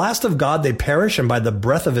 "By the blast of God they perish, and by the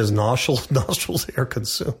breath of his nostrils they are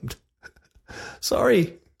consumed."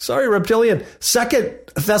 Sorry, reptilian.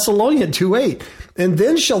 2 Thessalonians 2:8. "And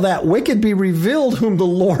then shall that wicked be revealed, whom the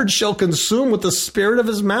Lord shall consume with the spirit of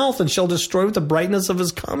his mouth, and shall destroy with the brightness of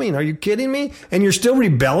his coming." Are you kidding me? And you're still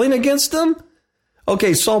rebelling against him?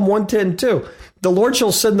 Okay, Psalm 110:2. "The Lord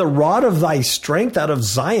shall send the rod of thy strength out of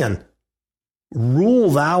Zion. Rule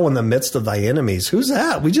thou in the midst of thy enemies." Who's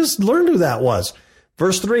that? We just learned who that was.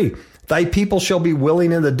 Verse 3, "Thy people shall be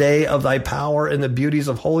willing in the day of thy power and the beauties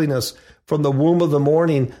of holiness. From the womb of the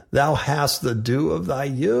morning thou hast the dew of thy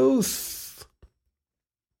youth."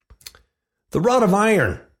 The rod of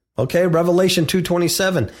iron. Okay, Revelation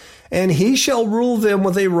 2:27. "And he shall rule them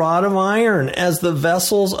with a rod of iron. As the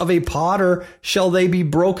vessels of a potter shall they be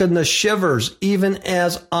broken to shivers, even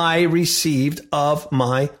as I received of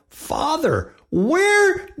my Father."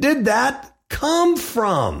 Where did that come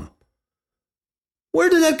from? Where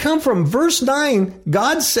did that come from? Verse 9,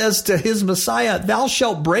 God says to his Messiah, "Thou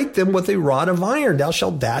shalt break them with a rod of iron. Thou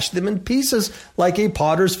shalt dash them in pieces like a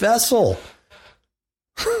potter's vessel."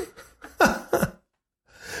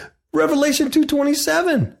 Revelation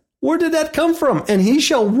 2:27. Where did that come from? "And he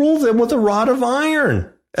shall rule them with a rod of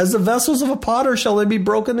iron. As the vessels of a potter shall they be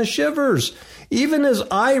broken to shivers, even as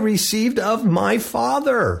I received of my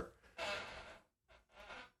Father."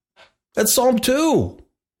 That's Psalm 2.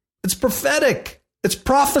 It's prophetic. It's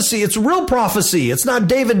prophecy. It's real prophecy. It's not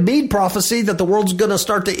David Meade prophecy that the world's going to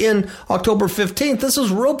start to end October 15th. This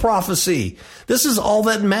is real prophecy. This is all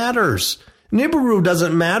that matters. Nibiru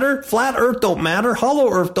doesn't matter. Flat earth don't matter.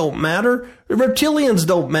 Hollow earth don't matter. Reptilians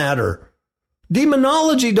don't matter.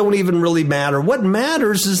 Demonology don't even really matter. What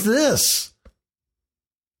matters is this.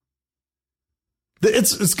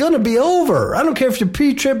 It's going to be over. I don't care if you're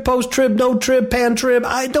pre-trib, post-trib, no-trib, pan-trib.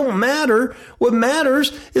 It don't matter. What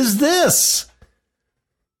matters is this.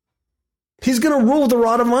 He's going to rule with a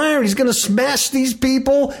rod of iron. He's going to smash these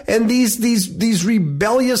people and these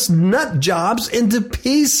rebellious nut jobs into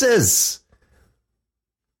pieces.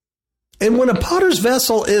 And when a potter's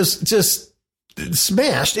vessel is just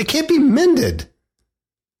smashed, it can't be mended.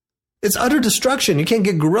 It's utter destruction. You can't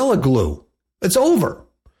get Gorilla Glue. It's over.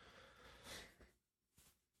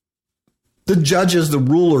 The judges, the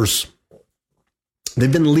rulers,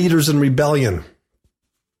 they've been leaders in rebellion.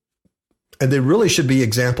 And they really should be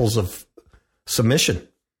examples of submission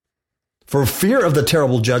for fear of the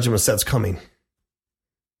terrible judgments that's coming.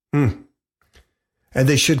 And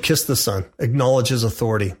they should kiss the Son, acknowledge his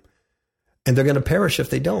authority. And they're going to perish if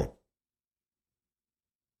they don't.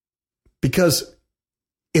 Because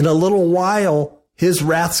in a little while, his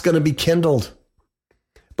wrath's going to be kindled.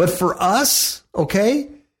 But for us, okay,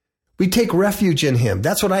 we take refuge in him.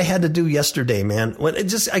 That's what I had to do yesterday, man. I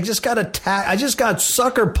just got attacked. I just got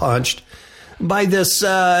sucker punched by this,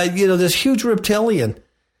 this huge reptilian.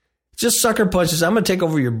 Just sucker punches. I'm going to take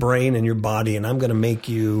over your brain and your body, and I'm going to make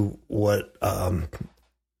you what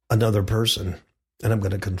another person, and I'm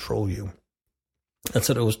going to control you. That's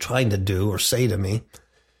what it was trying to do or say to me.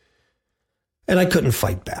 And I couldn't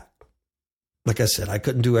fight back. like I said, I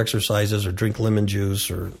couldn't do exercises or drink lemon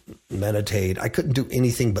juice or meditate. I couldn't do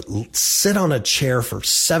anything but sit on a chair for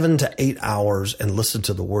 7 to 8 hours and listen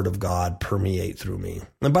to the Word of God permeate through me.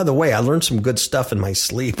 And by the way, I learned some good stuff in my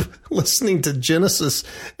sleep, listening to Genesis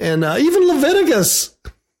and even Leviticus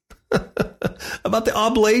about the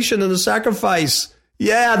oblation and the sacrifice.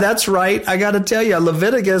 Yeah, that's right. I got to tell you,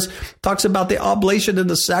 Leviticus talks about the oblation and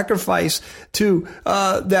the sacrifice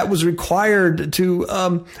that was required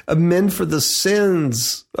to amend for the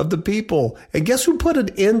sins of the people. And guess who put an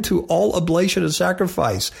end to all oblation and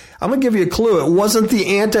sacrifice? I'm going to give you a clue. It wasn't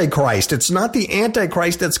the Antichrist. It's not the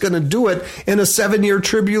Antichrist that's going to do it in a 7-year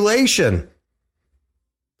tribulation.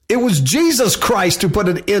 It was Jesus Christ who put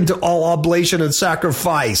an end to all oblation and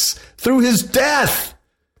sacrifice through his death.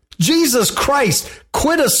 Jesus Christ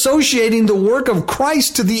quit associating the work of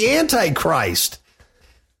Christ to the Antichrist.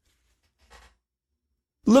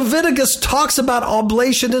 Leviticus talks about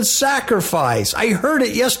oblation and sacrifice. I heard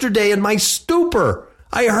it yesterday in my stupor.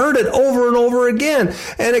 I heard it over and over again,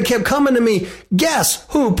 and it kept coming to me. Guess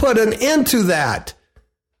who put an end to that?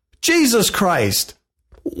 Jesus Christ.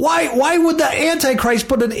 Why would the Antichrist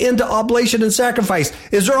put an end to oblation and sacrifice?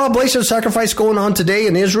 Is there oblation and sacrifice going on today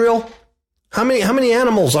in Israel? How many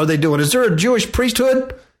animals are they doing? Is there a Jewish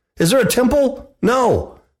priesthood? Is there a temple?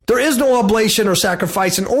 No. There is no oblation or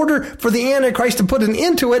sacrifice. In order for the Antichrist to put an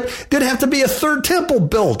end to it, there'd have to be a third temple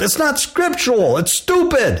built. It's not scriptural. It's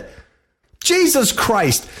stupid. Jesus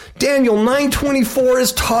Christ. Daniel 9:24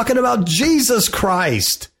 is talking about Jesus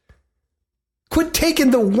Christ. Quit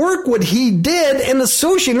taking the work what he did and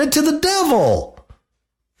associating it to the devil.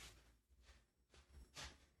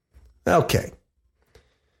 Okay.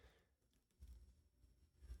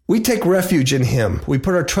 We take refuge in him. We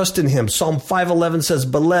put our trust in him. Psalm 5:11 says,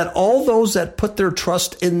 "But let all those that put their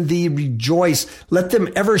trust in thee rejoice. Let them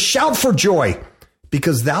ever shout for joy,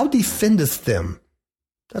 because thou defendest them."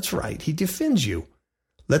 That's right. He defends you.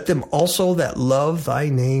 "Let them also that love thy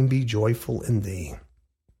name be joyful in thee."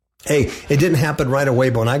 Hey, it didn't happen right away,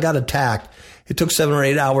 but when I got attacked, it took 7 or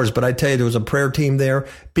 8 hours, but I tell you, there was a prayer team there.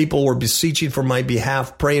 People were beseeching for my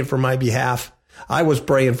behalf, praying for my behalf. I was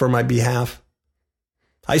praying for my behalf.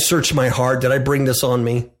 I searched my heart. Did I bring this on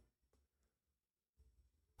me?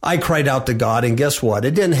 I cried out to God, and guess what?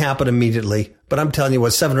 It didn't happen immediately, but I'm telling you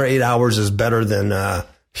what, 7 or 8 hours is better than,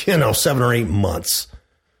 7 or 8 months.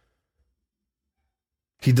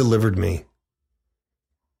 He delivered me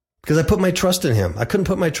because I put my trust in him. I couldn't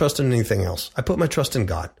put my trust in anything else. I put my trust in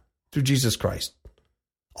God through Jesus Christ.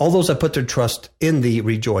 All those that put their trust in thee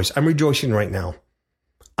rejoice. I'm rejoicing right now.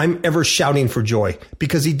 I'm ever shouting for joy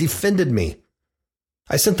because he defended me.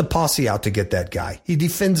 I sent the posse out to get that guy. He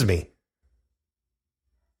defends me.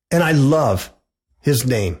 And I love his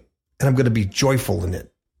name, and I'm going to be joyful in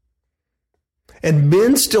it. And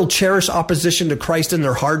men still cherish opposition to Christ in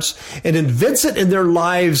their hearts and invents it in their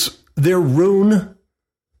lives, their ruin,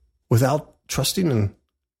 without trusting in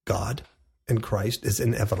God and Christ is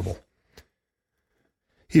inevitable.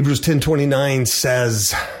 Hebrews 10:29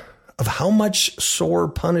 says, "Of how much sore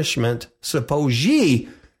punishment, suppose ye,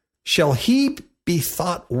 shall he be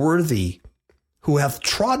thought worthy, who hath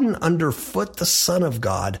trodden under foot the Son of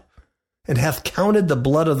God, and hath counted the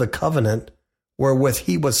blood of the covenant, wherewith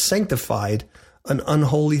he was sanctified, an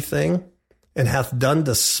unholy thing, and hath done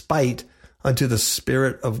despite unto the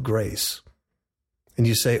Spirit of grace." And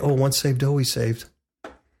you say, "Oh, once saved, always saved."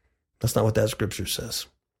 That's not what that scripture says.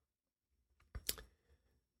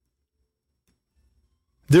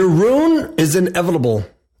 Their ruin is inevitable,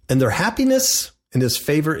 and their happiness and his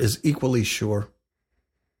favor is equally sure.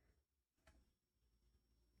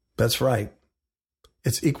 That's right.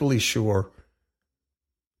 It's equally sure.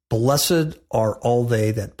 Blessed are all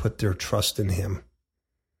they that put their trust in him.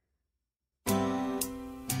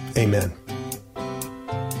 Amen.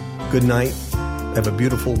 Good night. Have a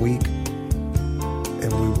beautiful week.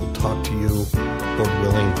 And we will talk to you, Lord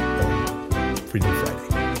willing, on Freedom Friday.